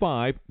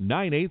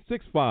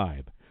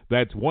 055-9865.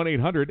 That's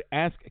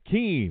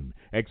 1-800-ASK-KEEN,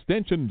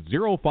 extension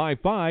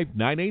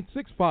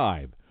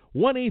 055-9865.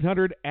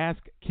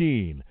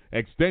 1-800-ASK-KEEN,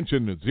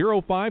 extension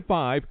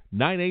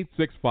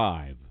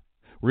 055-9865.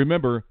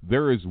 Remember,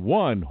 there is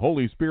one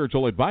holy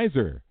spiritual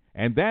advisor,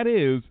 and that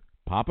is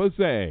Papa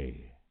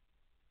Say.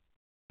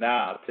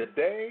 Now,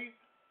 today,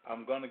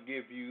 I'm going to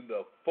give you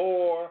the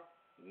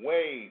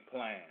 4-way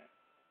plan.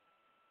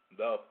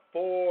 The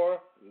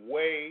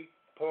 4-way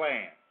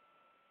plan.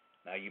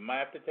 Now, you might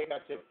have to take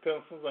out your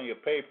pencils on your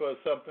paper or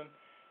something,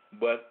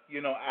 but,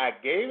 I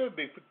gave it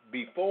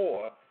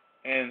before,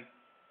 and,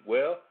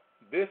 well,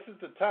 this is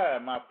the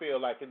time I feel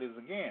like it is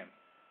again.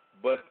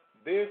 But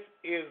this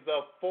is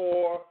the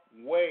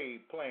 4-way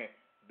plan.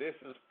 This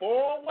is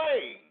 4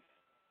 ways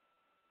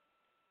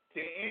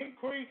to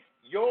increase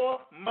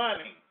your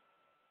money.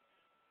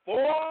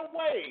 4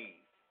 ways.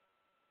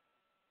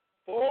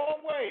 4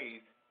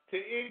 ways to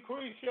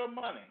increase your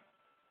money.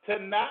 To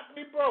not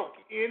be broke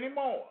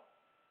anymore.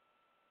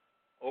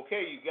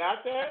 Okay, you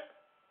got that?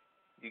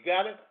 You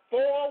got it?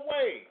 4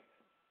 ways.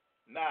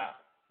 Now,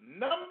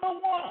 number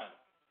one.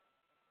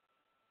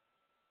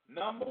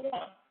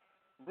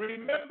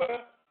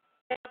 Remember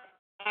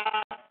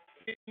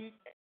FICA.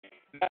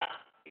 Now,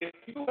 if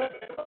you have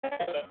ever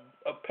had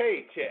a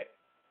paycheck,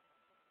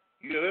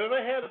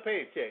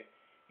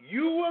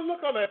 you will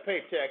look on that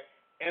paycheck,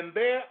 and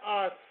there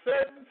are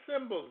certain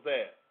symbols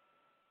there.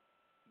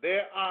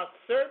 There are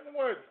certain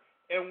words,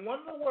 and one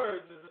of the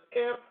words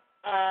is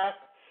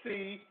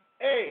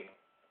FICA.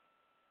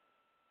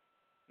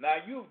 Now,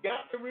 you've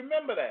got to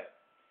remember that.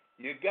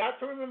 You got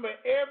to remember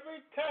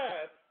every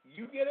time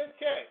you get a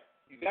check,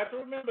 you got to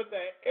remember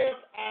that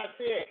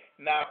FICA.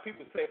 Now,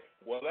 people say,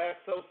 well, that's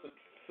Social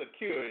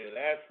Security,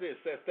 that's this,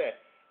 that's that.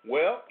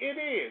 Well, it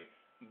is,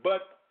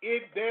 but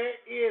there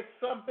is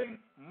something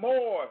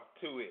more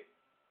to it.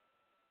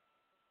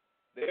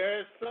 There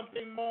is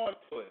something more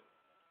to it.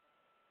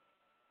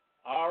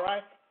 All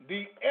right?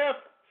 The F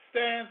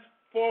stands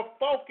for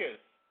focus.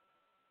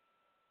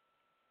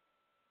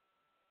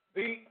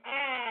 The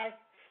I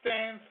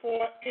stands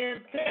for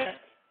intent.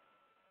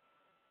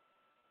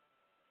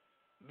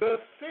 The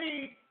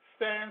C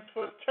stands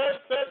for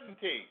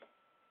certainty.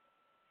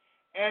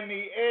 And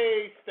the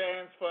A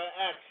stands for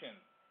action.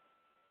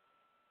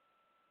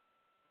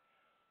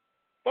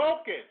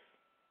 Focus.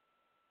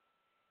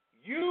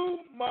 You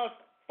must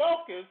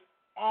focus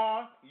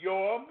on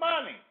your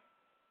money.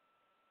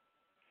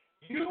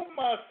 You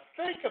must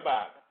think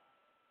about it.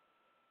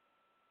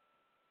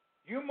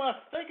 You must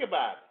think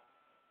about it.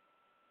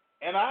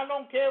 And I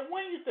don't care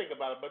when you think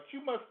about it, but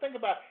you must think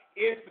about it.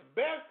 It's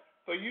best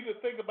for you to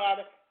think about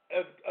it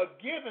a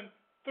given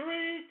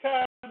 3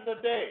 times a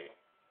day.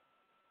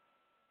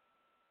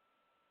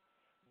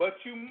 But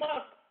you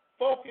must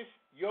focus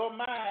your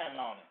mind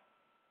on it.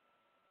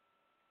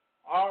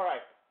 All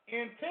right.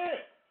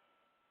 Intent.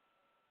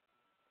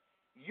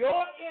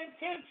 Your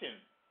intention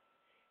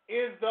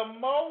is the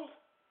most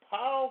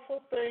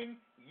powerful thing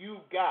you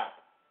got.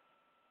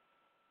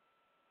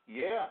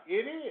 Yeah,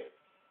 it is.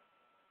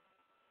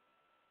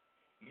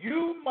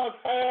 You must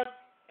have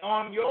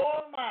on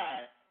your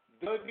mind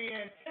the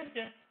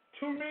intention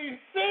to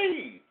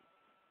receive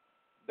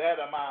that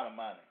amount of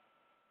money.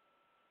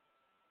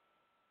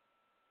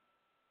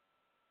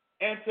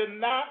 And to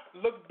not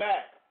look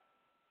back.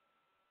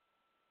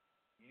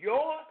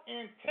 Your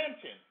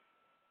intention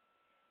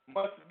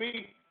must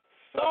be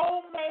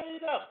so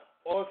made up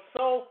or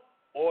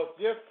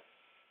just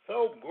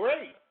so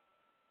great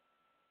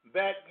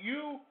that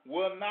you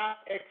will not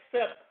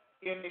accept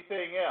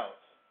anything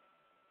else.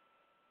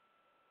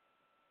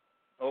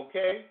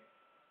 Okay?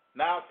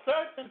 Now,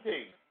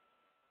 certainty.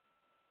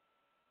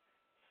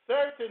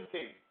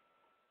 Certainty.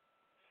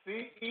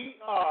 CERTAINTY.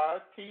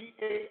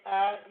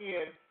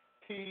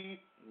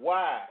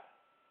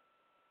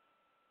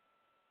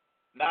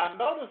 Now,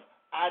 notice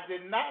I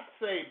did not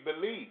say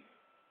belief.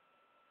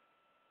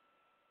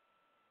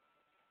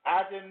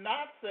 I did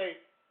not say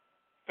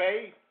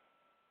faith.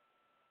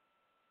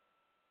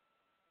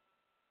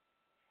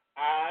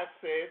 I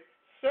said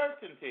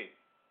certainty.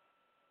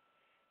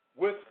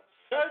 With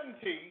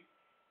certainty,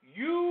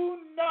 you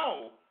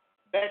know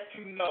that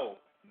you know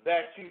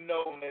that you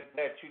know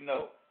that you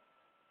know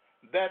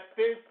that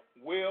this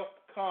will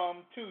come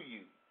to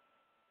you.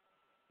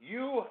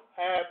 You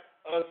have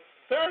a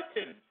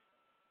certain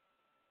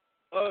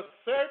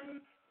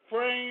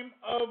frame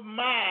of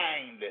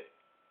mind.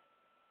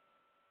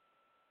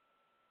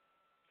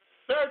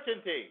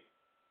 Certainty.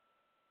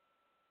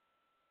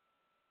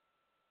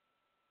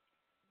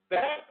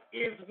 That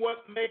is what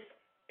makes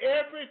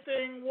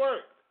everything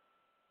work.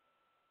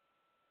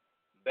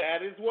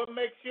 That is what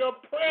makes your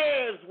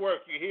prayers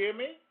work. You hear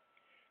me?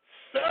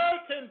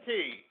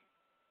 Certainty.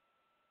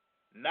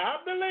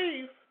 Not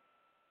belief,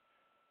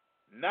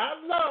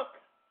 not luck,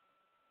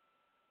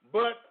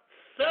 but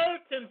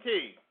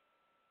certainty.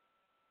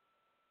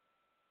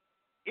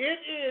 It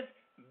is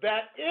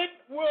that it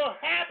will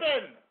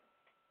happen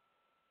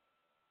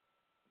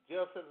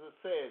just as it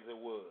says it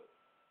would.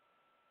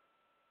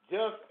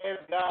 Just as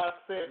God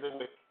says it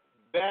would.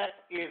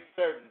 That is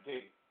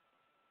certainty.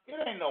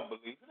 It ain't no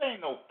belief. It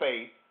ain't no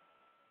faith.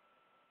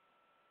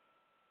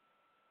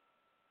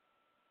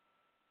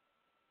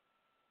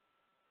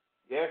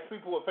 Yes,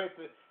 people with faith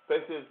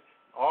is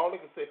all they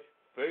can say.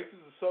 Faith is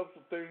the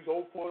substance of things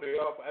hoped for, they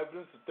are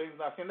evidence of things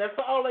not seen. That's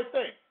all they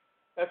think.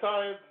 That's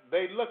all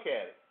they look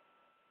at it.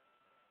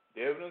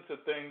 The evidence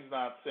of things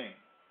not seen.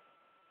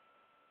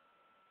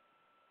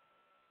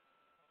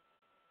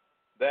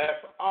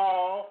 That's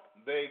all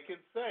they can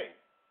say.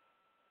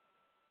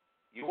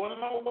 You want to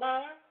know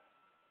why?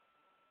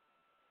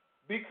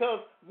 Because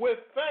with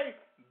faith,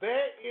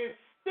 there is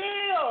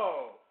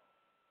still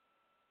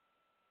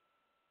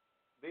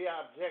the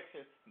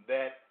objection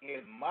that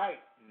it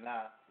might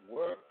not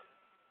work.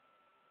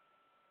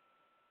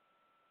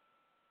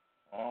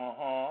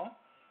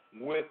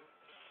 With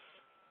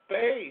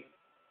faith,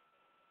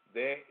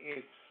 there's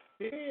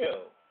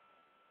still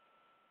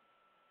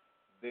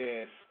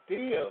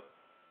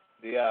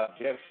the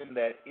objection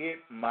that it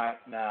might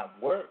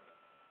not work.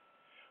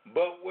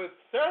 But with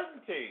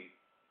certainty,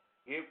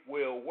 it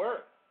will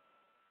work.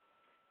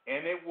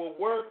 And it will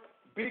work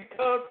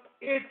because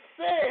it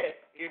said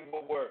it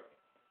will work.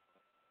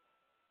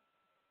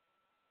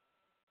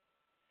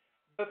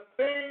 The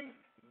things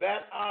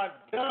that are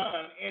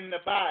done in the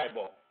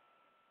Bible,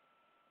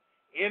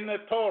 in the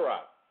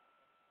Torah,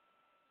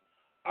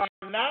 are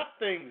not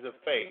things of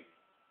faith.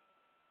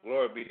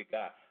 Glory be to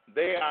God.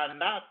 They are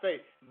not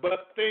faith,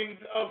 but things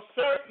of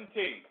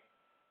certainty.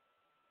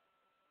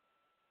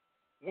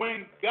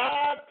 When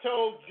God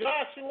told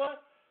Joshua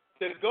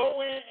to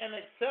go in and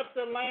accept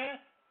the land,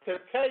 to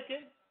take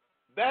it,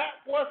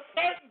 that was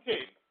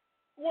certainty.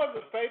 It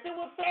wasn't faith, it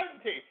was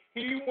certainty.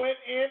 He went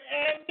in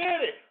and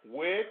did it,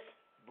 which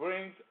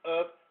brings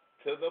us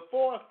to the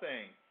fourth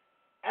thing,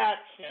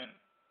 action.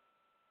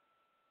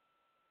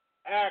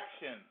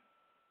 Action.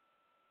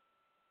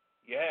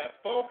 You have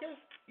focus,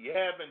 you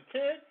have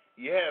intent,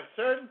 you have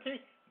certainty,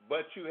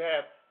 but you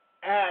have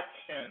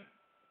action.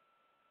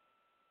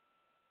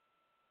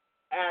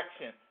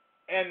 Action.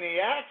 And the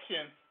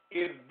action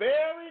is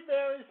very,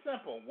 very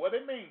simple. What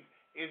it means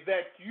is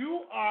that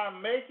you are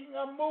making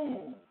a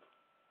move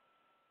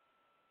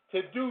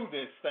to do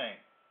this thing.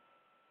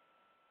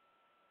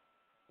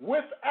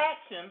 With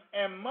action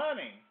and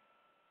money,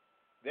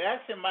 the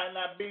action might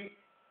not be,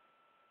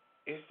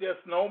 it's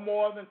just no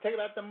more than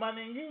taking out the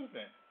money and using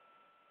it.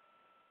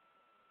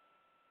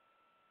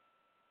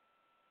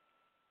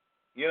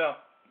 You know,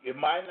 it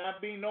might not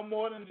be no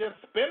more than just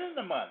spending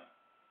the money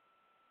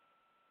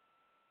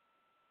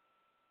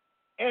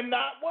and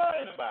not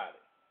worrying about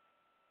it.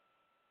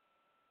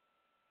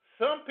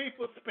 Some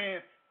people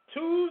spend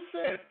 2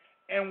 cents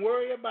and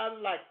worry about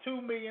it like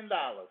 $2 million.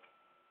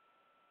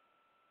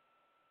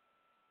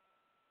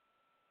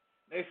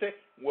 They say,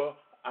 well,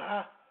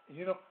 I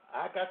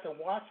got to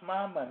watch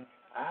my money.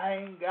 I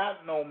ain't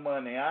got no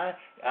money. I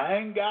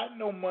ain't got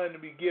no money to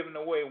be giving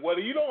away. Well,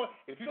 if you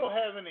don't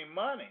have any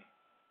money,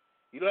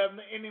 you don't have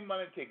any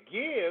money to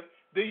give,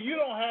 then you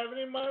don't have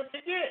any money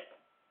to get.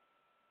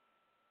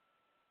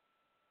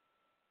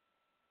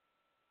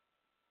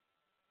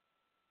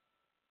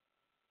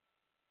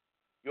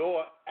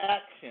 your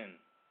action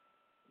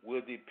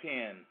will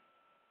depend,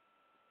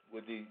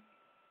 it'll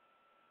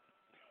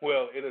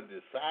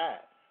decide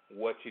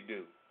what you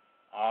do.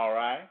 All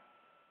right?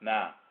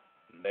 Now,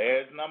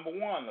 there's number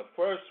one, the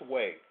first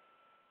way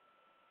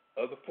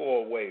of the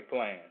four-way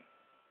plan.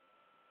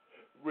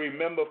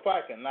 Remember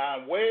fighting.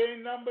 Now,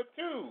 way number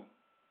two.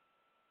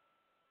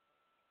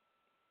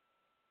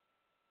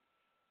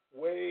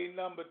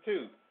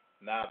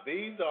 Now,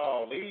 these are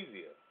all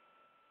easier.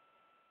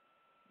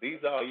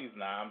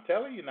 Now, I'm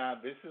telling you now,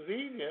 this is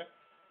easier,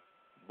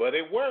 but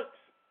it works.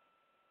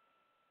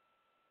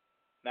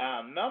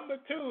 Now, number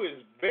two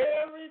is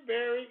very,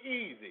 very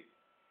easy.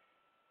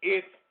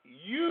 It's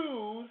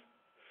use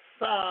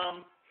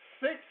Psalm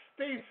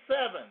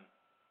 67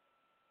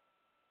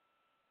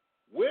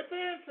 with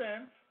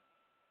incense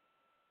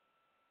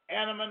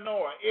and a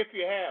menorah, if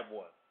you have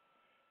one.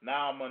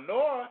 Now, a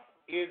menorah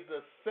is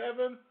the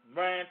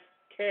 7-branch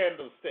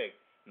candlestick.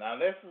 Now,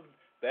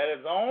 that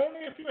is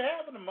only if you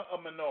have a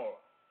menorah.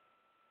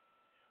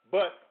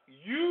 But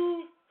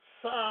use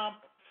Psalm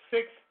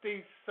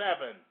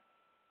 67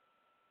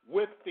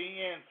 with the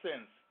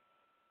incense.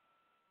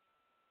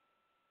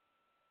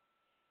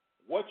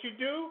 What you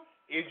do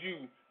is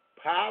you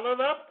pile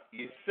it up,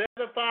 you set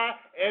the fire,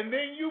 and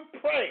then you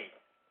pray.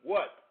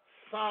 What?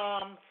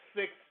 Psalm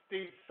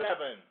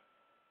 67.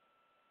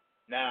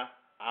 Now,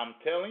 I'm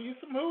telling you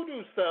some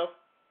hoodoo stuff.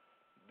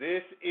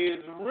 This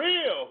is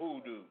real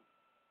hoodoo.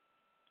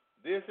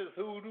 This is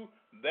hoodoo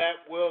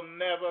that will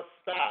never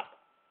stop.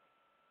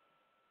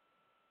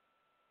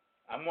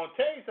 I'm going to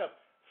tell you something.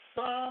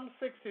 Psalm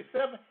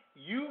 67,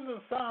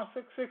 using Psalm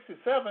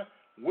 667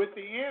 with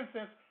the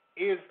incense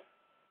is,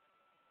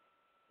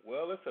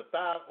 it's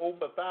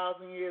over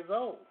 1,000 years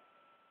old.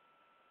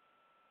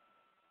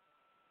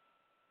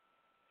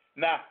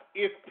 Now,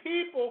 if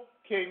people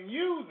can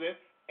use it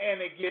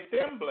and it get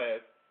them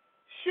blessed,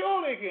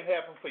 surely it can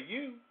happen for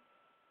you.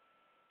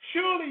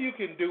 Surely you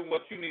can do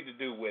what you need to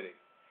do with it.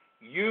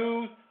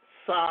 Use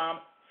Psalm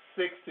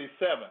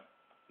 67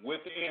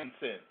 with the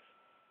incense.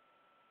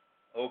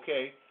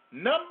 Okay?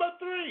 Number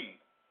three,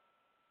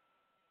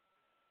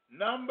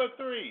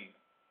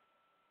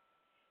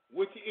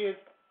 which is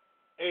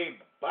a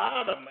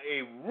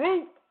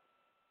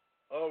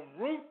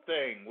root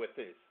thing with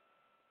this.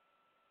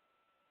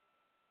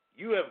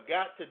 You have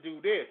got to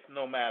do this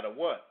no matter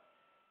what.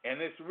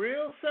 And it's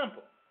real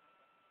simple.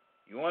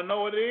 You want to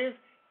know what it is?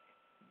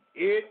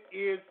 It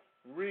is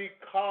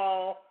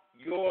recall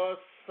your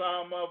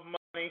sum of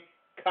money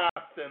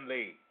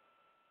constantly.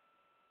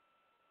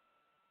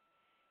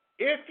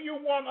 If you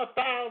want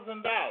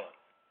 $1,000,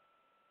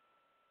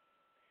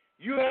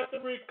 you have to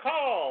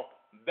recall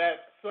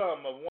that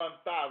sum of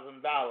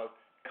 $1,000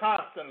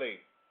 constantly.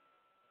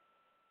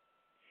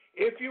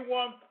 If you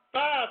want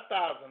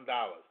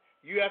 $5,000,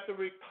 you have to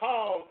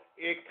recall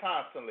it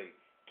constantly.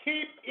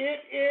 Keep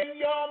it in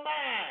your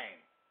mind.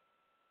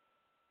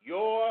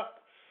 Your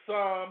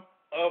sum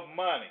of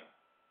money.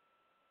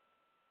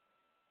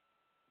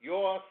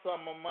 Your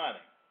sum of money.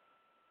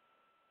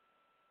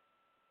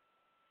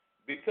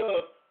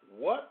 Because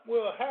what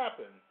will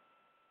happen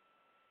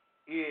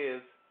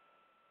is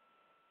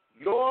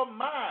your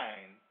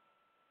mind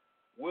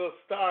will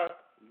start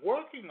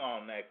working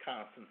on that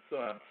constant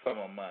sum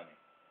of money.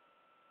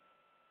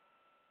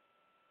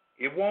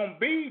 It won't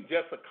be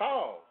just a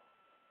call.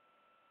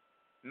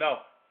 No,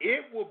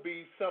 it will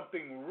be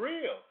something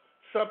real,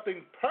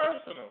 something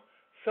personal,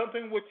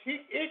 something which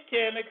it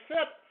can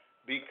accept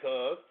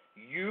because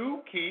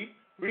you keep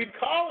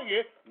recalling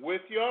it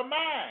with your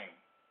mind.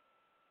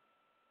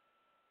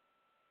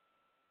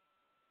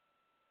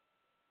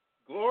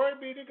 Glory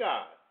be to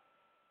God.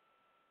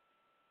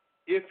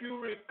 If you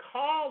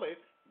recall it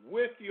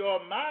with your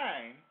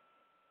mind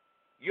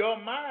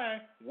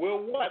will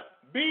what?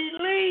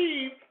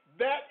 Believe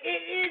that it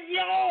is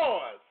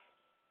yours.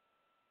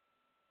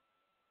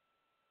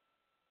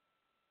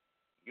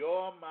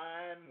 Your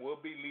mind will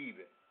believe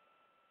it.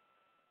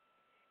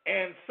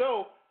 And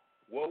so,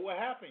 what will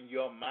happen?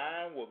 Your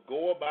mind will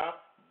go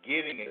about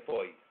getting it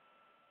for you.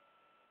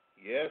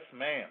 Yes,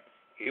 ma'am.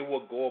 It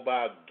will go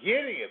about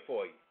getting it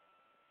for you.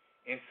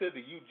 Instead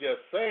of you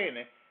just saying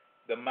it,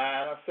 the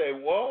mind will say,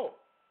 whoa,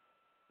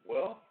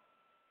 well,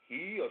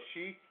 he or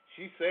she's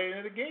saying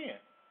it again.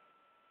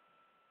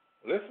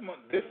 This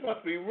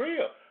must be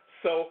real.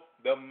 So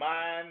the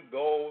mind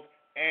goes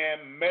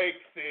and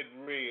makes it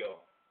real.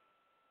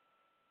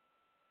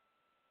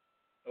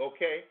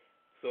 Okay?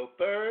 So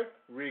third,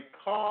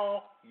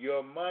 recall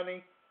your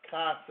money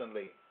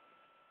constantly.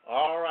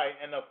 All right.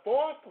 And the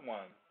fourth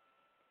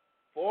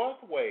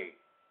way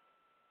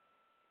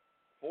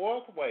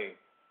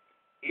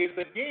is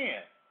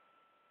again,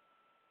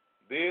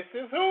 this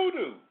is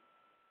hoodoo.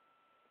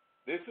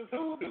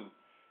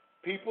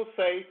 People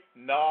say,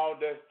 no,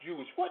 that's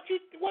Jewish. What do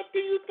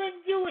you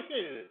think Jewish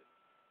is?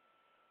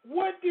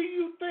 What do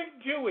you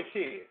think Jewish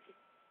is?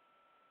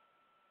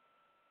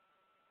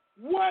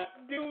 What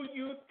do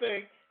you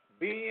think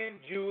being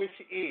Jewish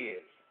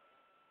is?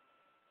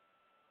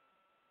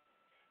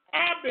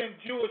 I've been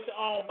Jewish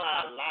all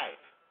my life.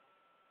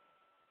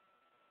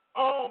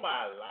 all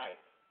my life.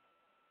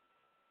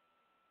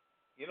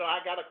 You know, I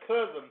got a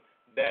cousin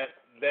that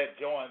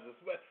joins us,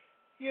 but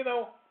you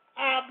know,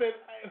 I've been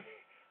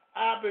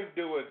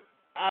doing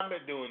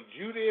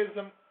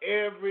Judaism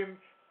every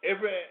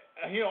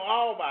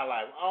all my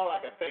life, all I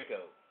can think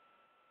of.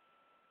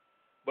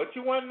 But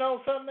you want to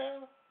know something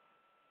else?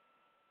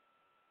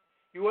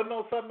 You want to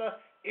know something else?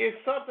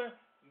 It's something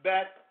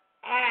that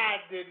I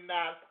did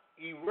not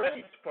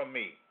erase from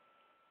me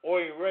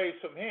or erase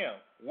from him,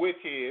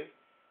 which is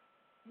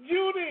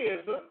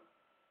Judaism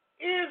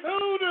is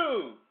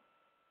hoodoo.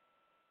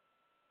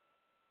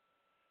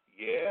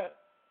 Yeah,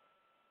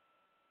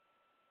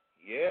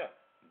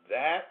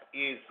 that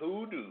is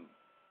hoodoo.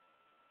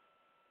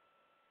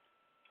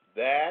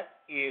 That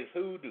is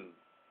hoodoo.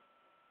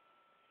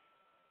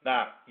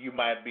 Now, you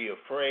might be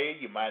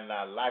afraid, you might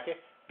not like it,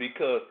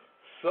 because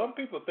some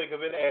people think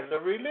of it as a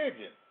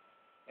religion.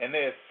 And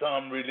there's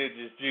some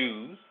religious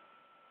Jews,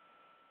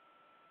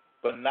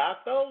 but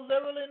not those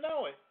that really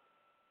know it.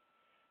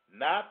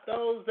 Not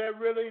those that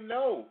really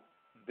know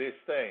this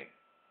thing.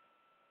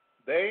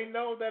 They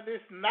know that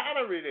it's not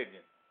a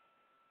religion,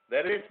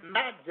 that it's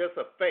not just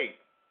a faith,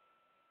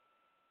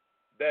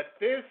 that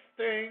this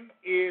thing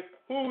is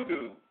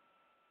hoodoo.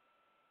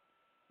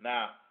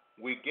 Now,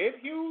 we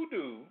get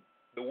hoodoo,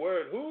 the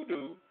word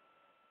hoodoo,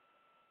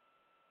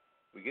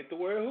 we get the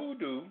word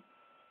hoodoo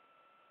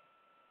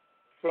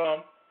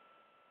from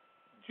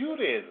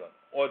Judaism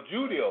or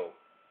Judeo,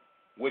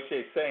 which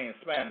they say in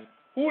Spanish,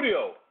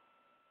 Judeo,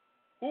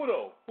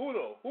 Judo.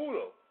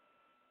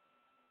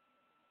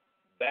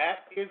 That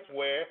is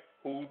where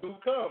hoodoo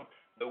comes,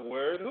 the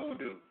word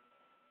hoodoo.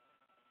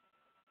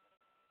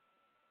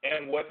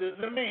 And what does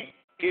it mean?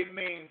 It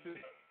means,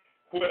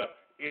 well,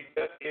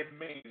 it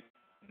means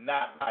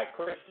not like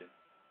Christians.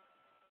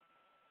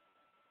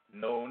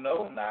 No,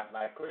 not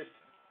like Christians.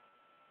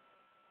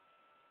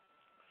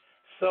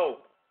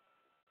 So,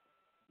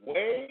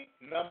 way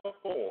number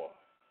 4,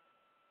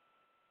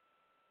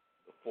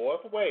 the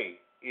fourth way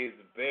is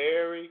a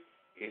very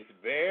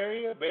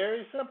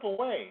simple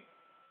way,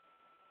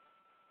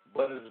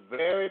 but it's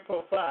very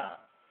profound.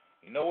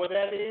 You know what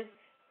that is?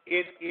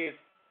 It is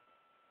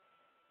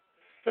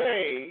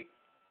say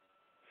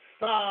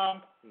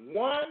Psalm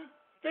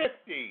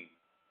 150.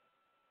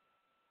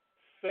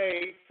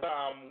 Say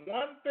Psalm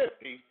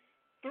 150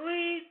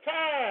 3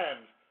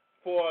 times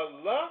for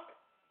luck,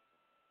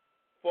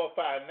 for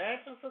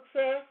financial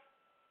success,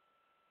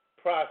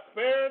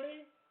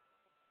 prosperity,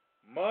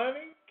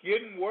 money,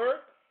 getting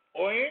work,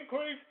 or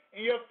increase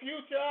in your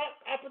future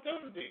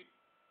opportunities.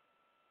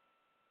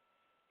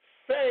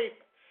 Say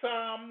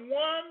Psalm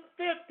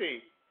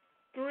 150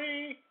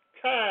 3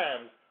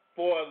 times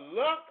for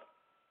luck,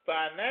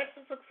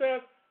 financial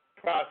success,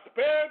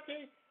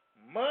 prosperity,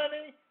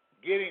 money,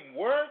 getting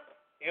work,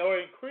 or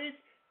increase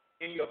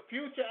in your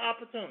future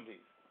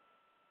opportunities.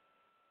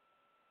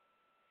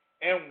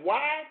 And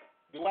why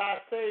do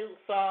I say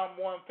Psalm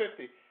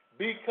 150?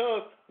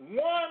 Because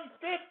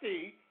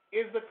 150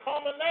 is the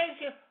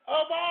culmination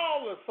of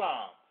all the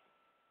Psalms.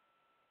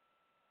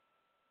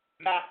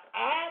 Now,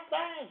 I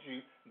advise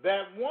you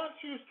that once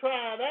you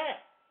try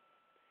that,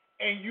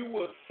 and you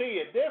will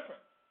see a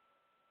difference,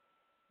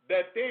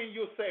 that then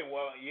you'll say,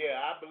 well, yeah,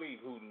 I believe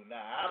hoodoo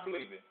now. I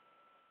believe it.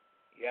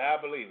 Yeah,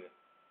 I believe it.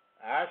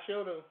 I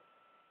sure do.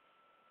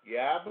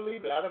 Yeah, I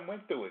believe it. I done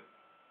went through it.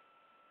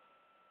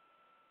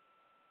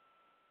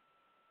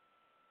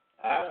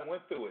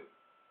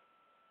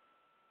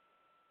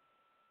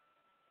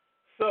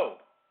 So,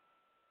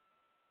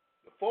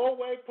 the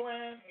 4-way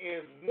plan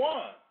is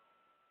 1,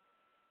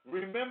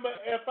 remember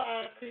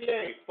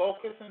FICA,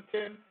 focus,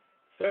 intent,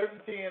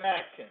 certainty, and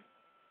action.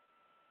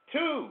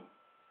 2,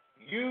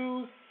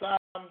 use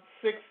Psalm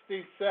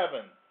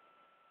 67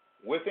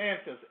 with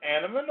instance,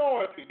 and a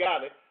minority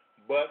got it,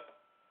 but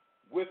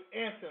with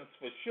instance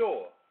for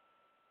sure.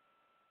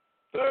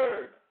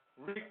 3rd,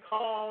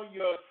 recall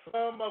your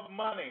sum of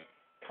money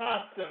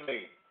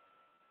constantly.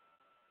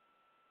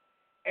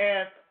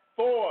 And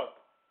 4th,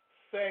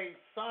 say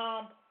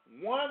Psalm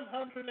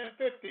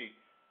 150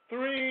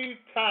 3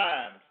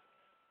 times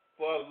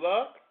for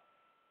luck,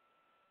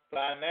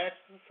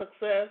 financial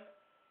success,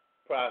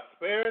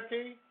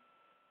 prosperity,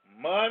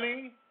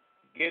 money,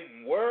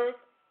 getting work,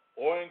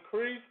 or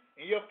increase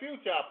in your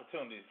future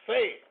opportunities.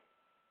 Say it.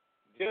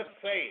 Just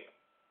say it.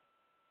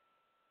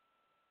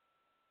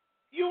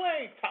 You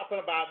ain't talking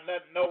about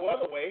nothing no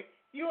other way.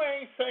 You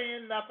ain't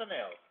saying nothing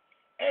else.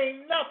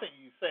 Ain't nothing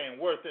you saying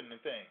worth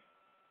anything.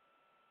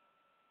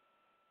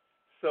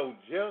 So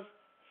just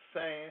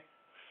saying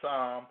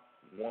Psalm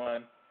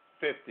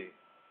 150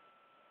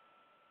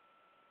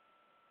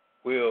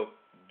 will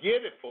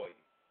get it for you.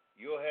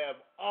 You'll have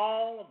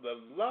all of the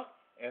luck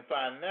and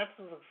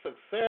financial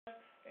success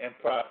and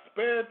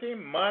prosperity,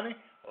 money,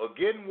 or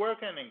getting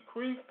work and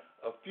increase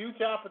of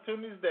future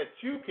opportunities that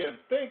you can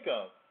think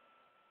of.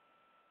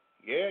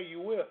 Yeah, you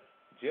will.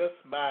 Just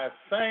by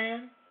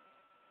saying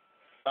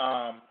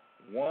Psalm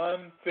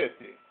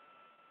 150.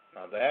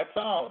 Now that's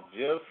all.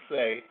 Just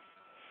say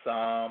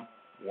Psalm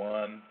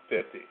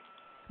 150.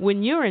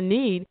 When you're in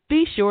need,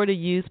 be sure to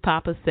use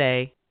Papa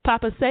Say.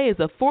 Papa Say is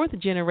a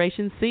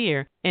fourth-generation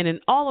seer and an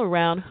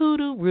all-around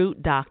hoodoo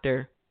root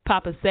doctor.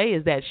 Papa Say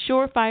is that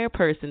surefire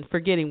person for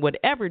getting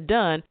whatever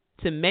done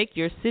to make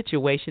your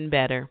situation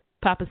better.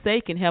 Papa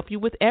Say can help you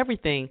with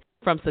everything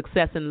from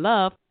success in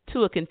love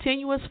to a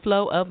continuous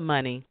flow of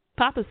money.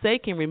 Papa Say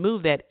can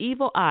remove that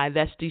evil eye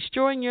that's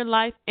destroying your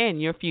life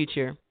and your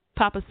future.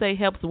 Papa Say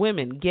helps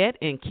women get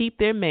and keep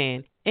their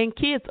man and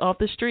kids off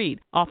the street,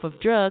 off of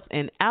drugs,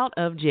 and out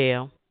of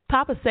jail.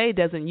 Papa Say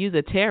doesn't use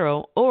a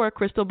tarot or a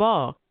crystal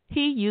ball.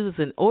 He uses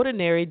an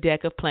ordinary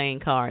deck of playing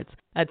cards,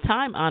 a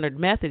time-honored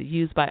method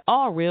used by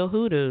all real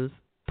hoodoos.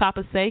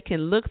 Papa Say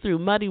can look through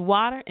muddy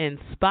water and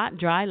spot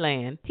dry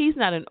land. He's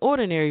not an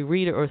ordinary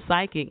reader or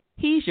psychic.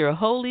 He's your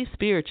holy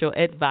spiritual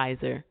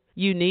advisor.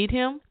 You need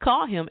him?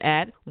 Call him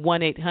at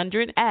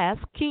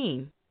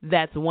 1-800-ASK-KEEN.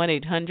 That's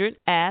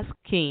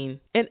 1-800-ASK-KEEN.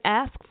 And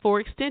ask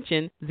for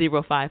extension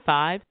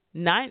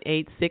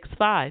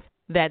 055-9865.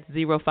 That's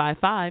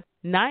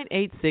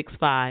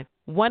 055-9865.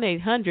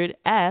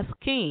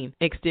 1-800-ASK-KEEN.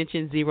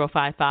 Extension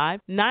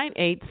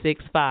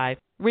 055-9865.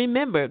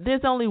 Remember,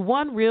 there's only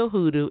one real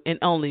hoodoo and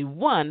only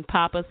one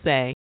Papa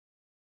Say.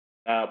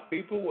 Now,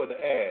 people would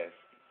ask,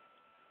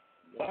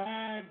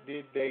 why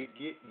did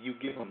you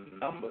give them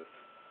numbers?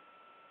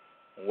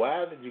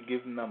 Why did you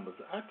give them numbers?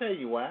 I'll tell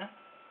you why.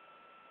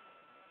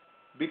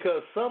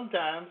 Because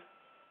sometimes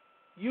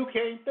you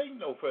can't think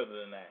no further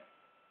than that.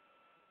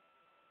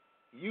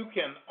 You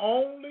can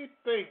only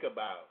think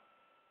about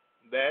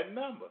that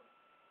number.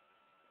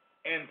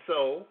 And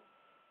so,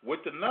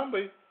 with the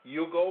number,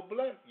 you go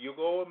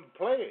and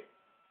play it.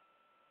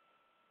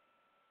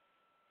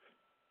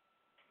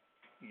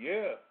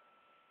 Yeah.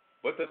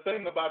 But the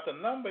thing about the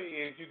number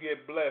is you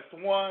get blessed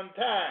one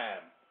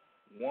time.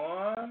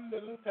 One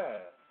little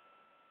time.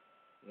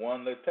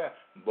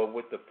 But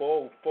with the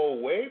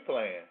four-way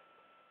plan,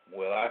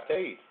 well, I tell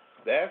you,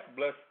 that's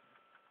blessing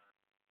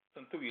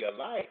through your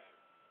life.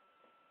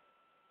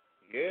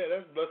 Yeah,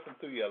 that's blessing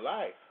through your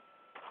life.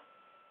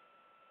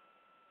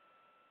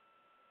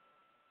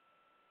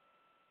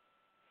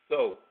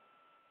 So,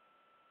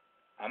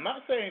 I'm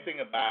not saying anything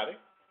about it.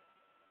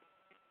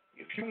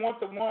 If you want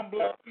the one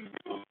blessing,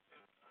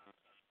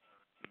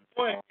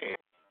 go ahead.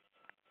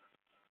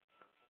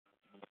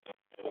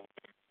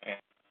 And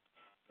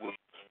we'll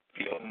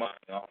your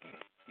money on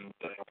you.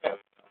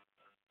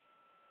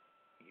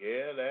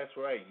 Yeah, that's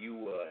right. You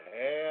will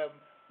have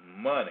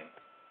money.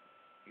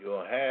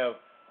 You'll have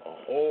a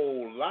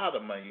whole lot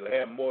of money. You'll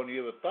have more than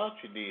you ever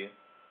thought you did.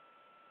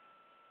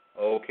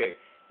 Okay.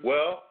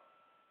 Well,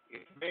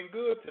 it's been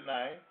good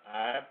tonight.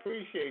 I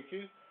appreciate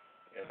you,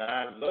 and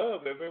I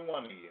love every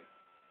one of you.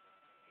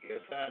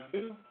 Yes, I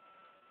do.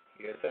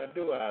 Yes, I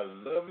do. I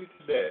love you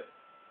to death.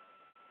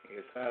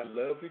 Yes, I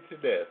love you to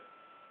death.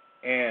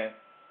 And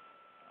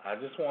I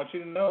just want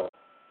you to know,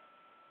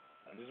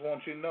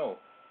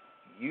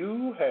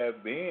 you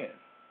have been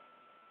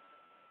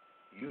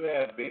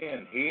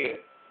here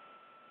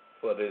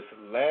for this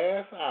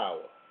last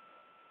hour.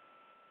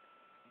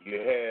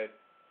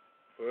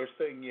 First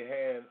thing you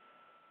had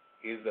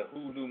is the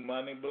hoodoo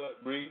money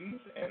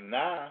readings, and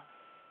now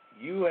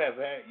you have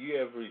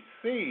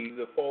received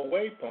the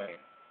four-way plan.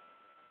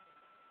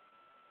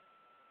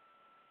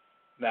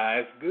 Now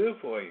it's good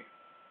for you.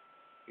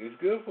 It's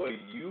good for you.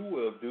 You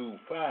will do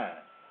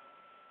fine.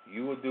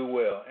 You will do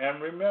well.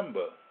 And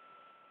remember,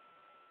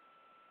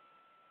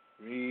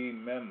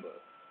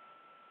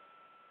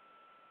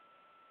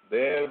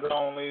 there's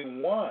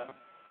only one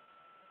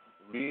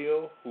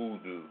real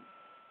hoodoo.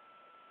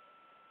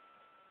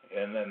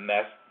 And then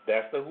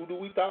that's the hoodoo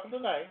we talking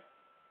tonight.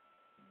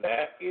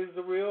 That is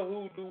the real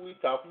hoodoo we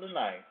talking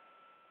tonight.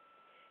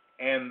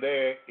 And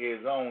there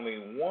is only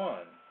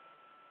one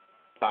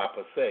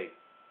Papa Say.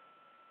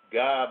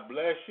 God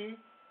bless you,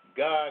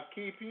 God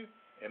keep you,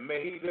 and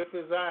may He lift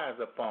His eyes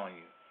upon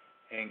you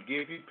and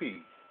give you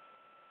peace.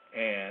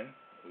 And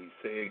we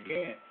say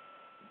again,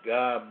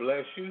 God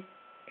bless you,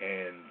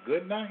 and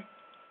good night.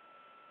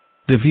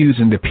 The views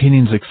and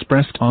opinions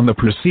expressed on the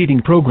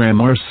preceding program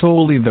are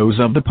solely those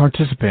of the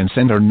participants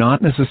and are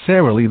not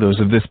necessarily those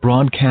of this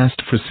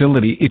broadcast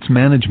facility, its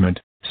management,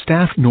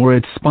 staff, nor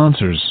its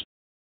sponsors.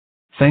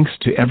 Thanks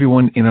to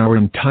everyone in our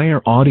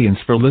entire audience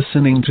for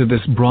listening to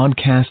this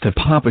broadcast of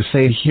Papa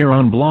Say here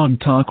on Blog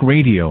Talk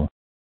Radio.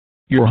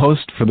 Your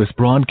host for this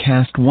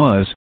broadcast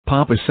was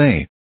Papa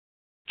Say.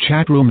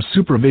 Chatroom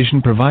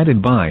supervision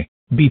provided by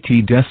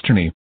BT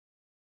Destiny.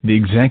 The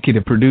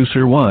executive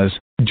producer was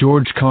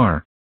George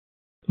Carr.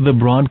 The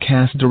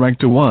broadcast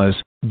director was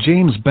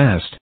James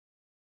Best.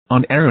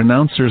 On-air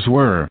announcers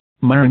were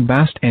Myron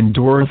Bast and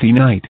Dorothy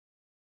Knight.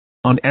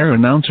 On-air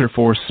announcer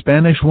for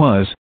Spanish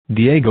was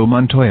Diego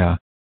Montoya.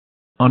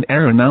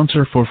 On-air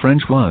announcer for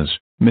French was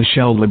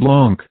Michelle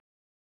LeBlanc.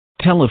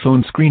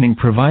 Telephone screening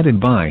provided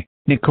by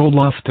Nicole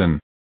Lofton.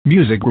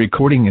 Music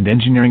recording and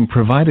engineering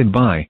provided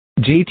by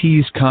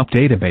JT's Cop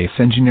Database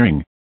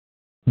Engineering.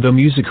 The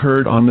music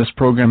heard on this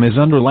program is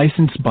under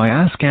license by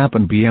ASCAP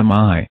and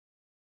BMI.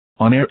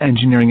 on-air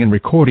engineering and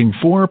recording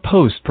for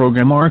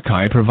post-program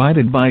archive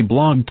provided by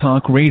Blog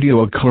Talk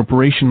Radio, a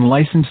corporation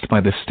licensed by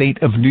the state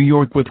of New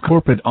York with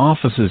corporate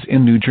offices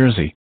in New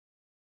Jersey.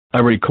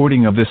 A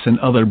recording of this and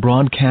other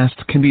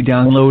broadcasts can be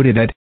downloaded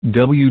at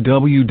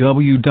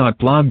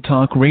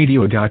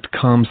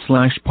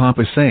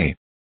www.blogtalkradio.com/papasay.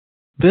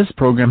 This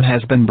program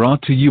has been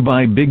brought to you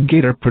by Big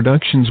Gator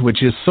Productions,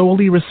 which is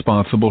solely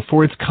responsible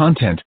for its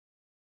content.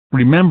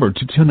 Remember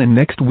to tune in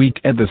next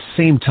week at the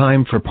same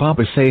time for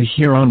Papa Say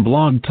here on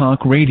Blog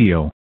Talk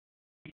Radio.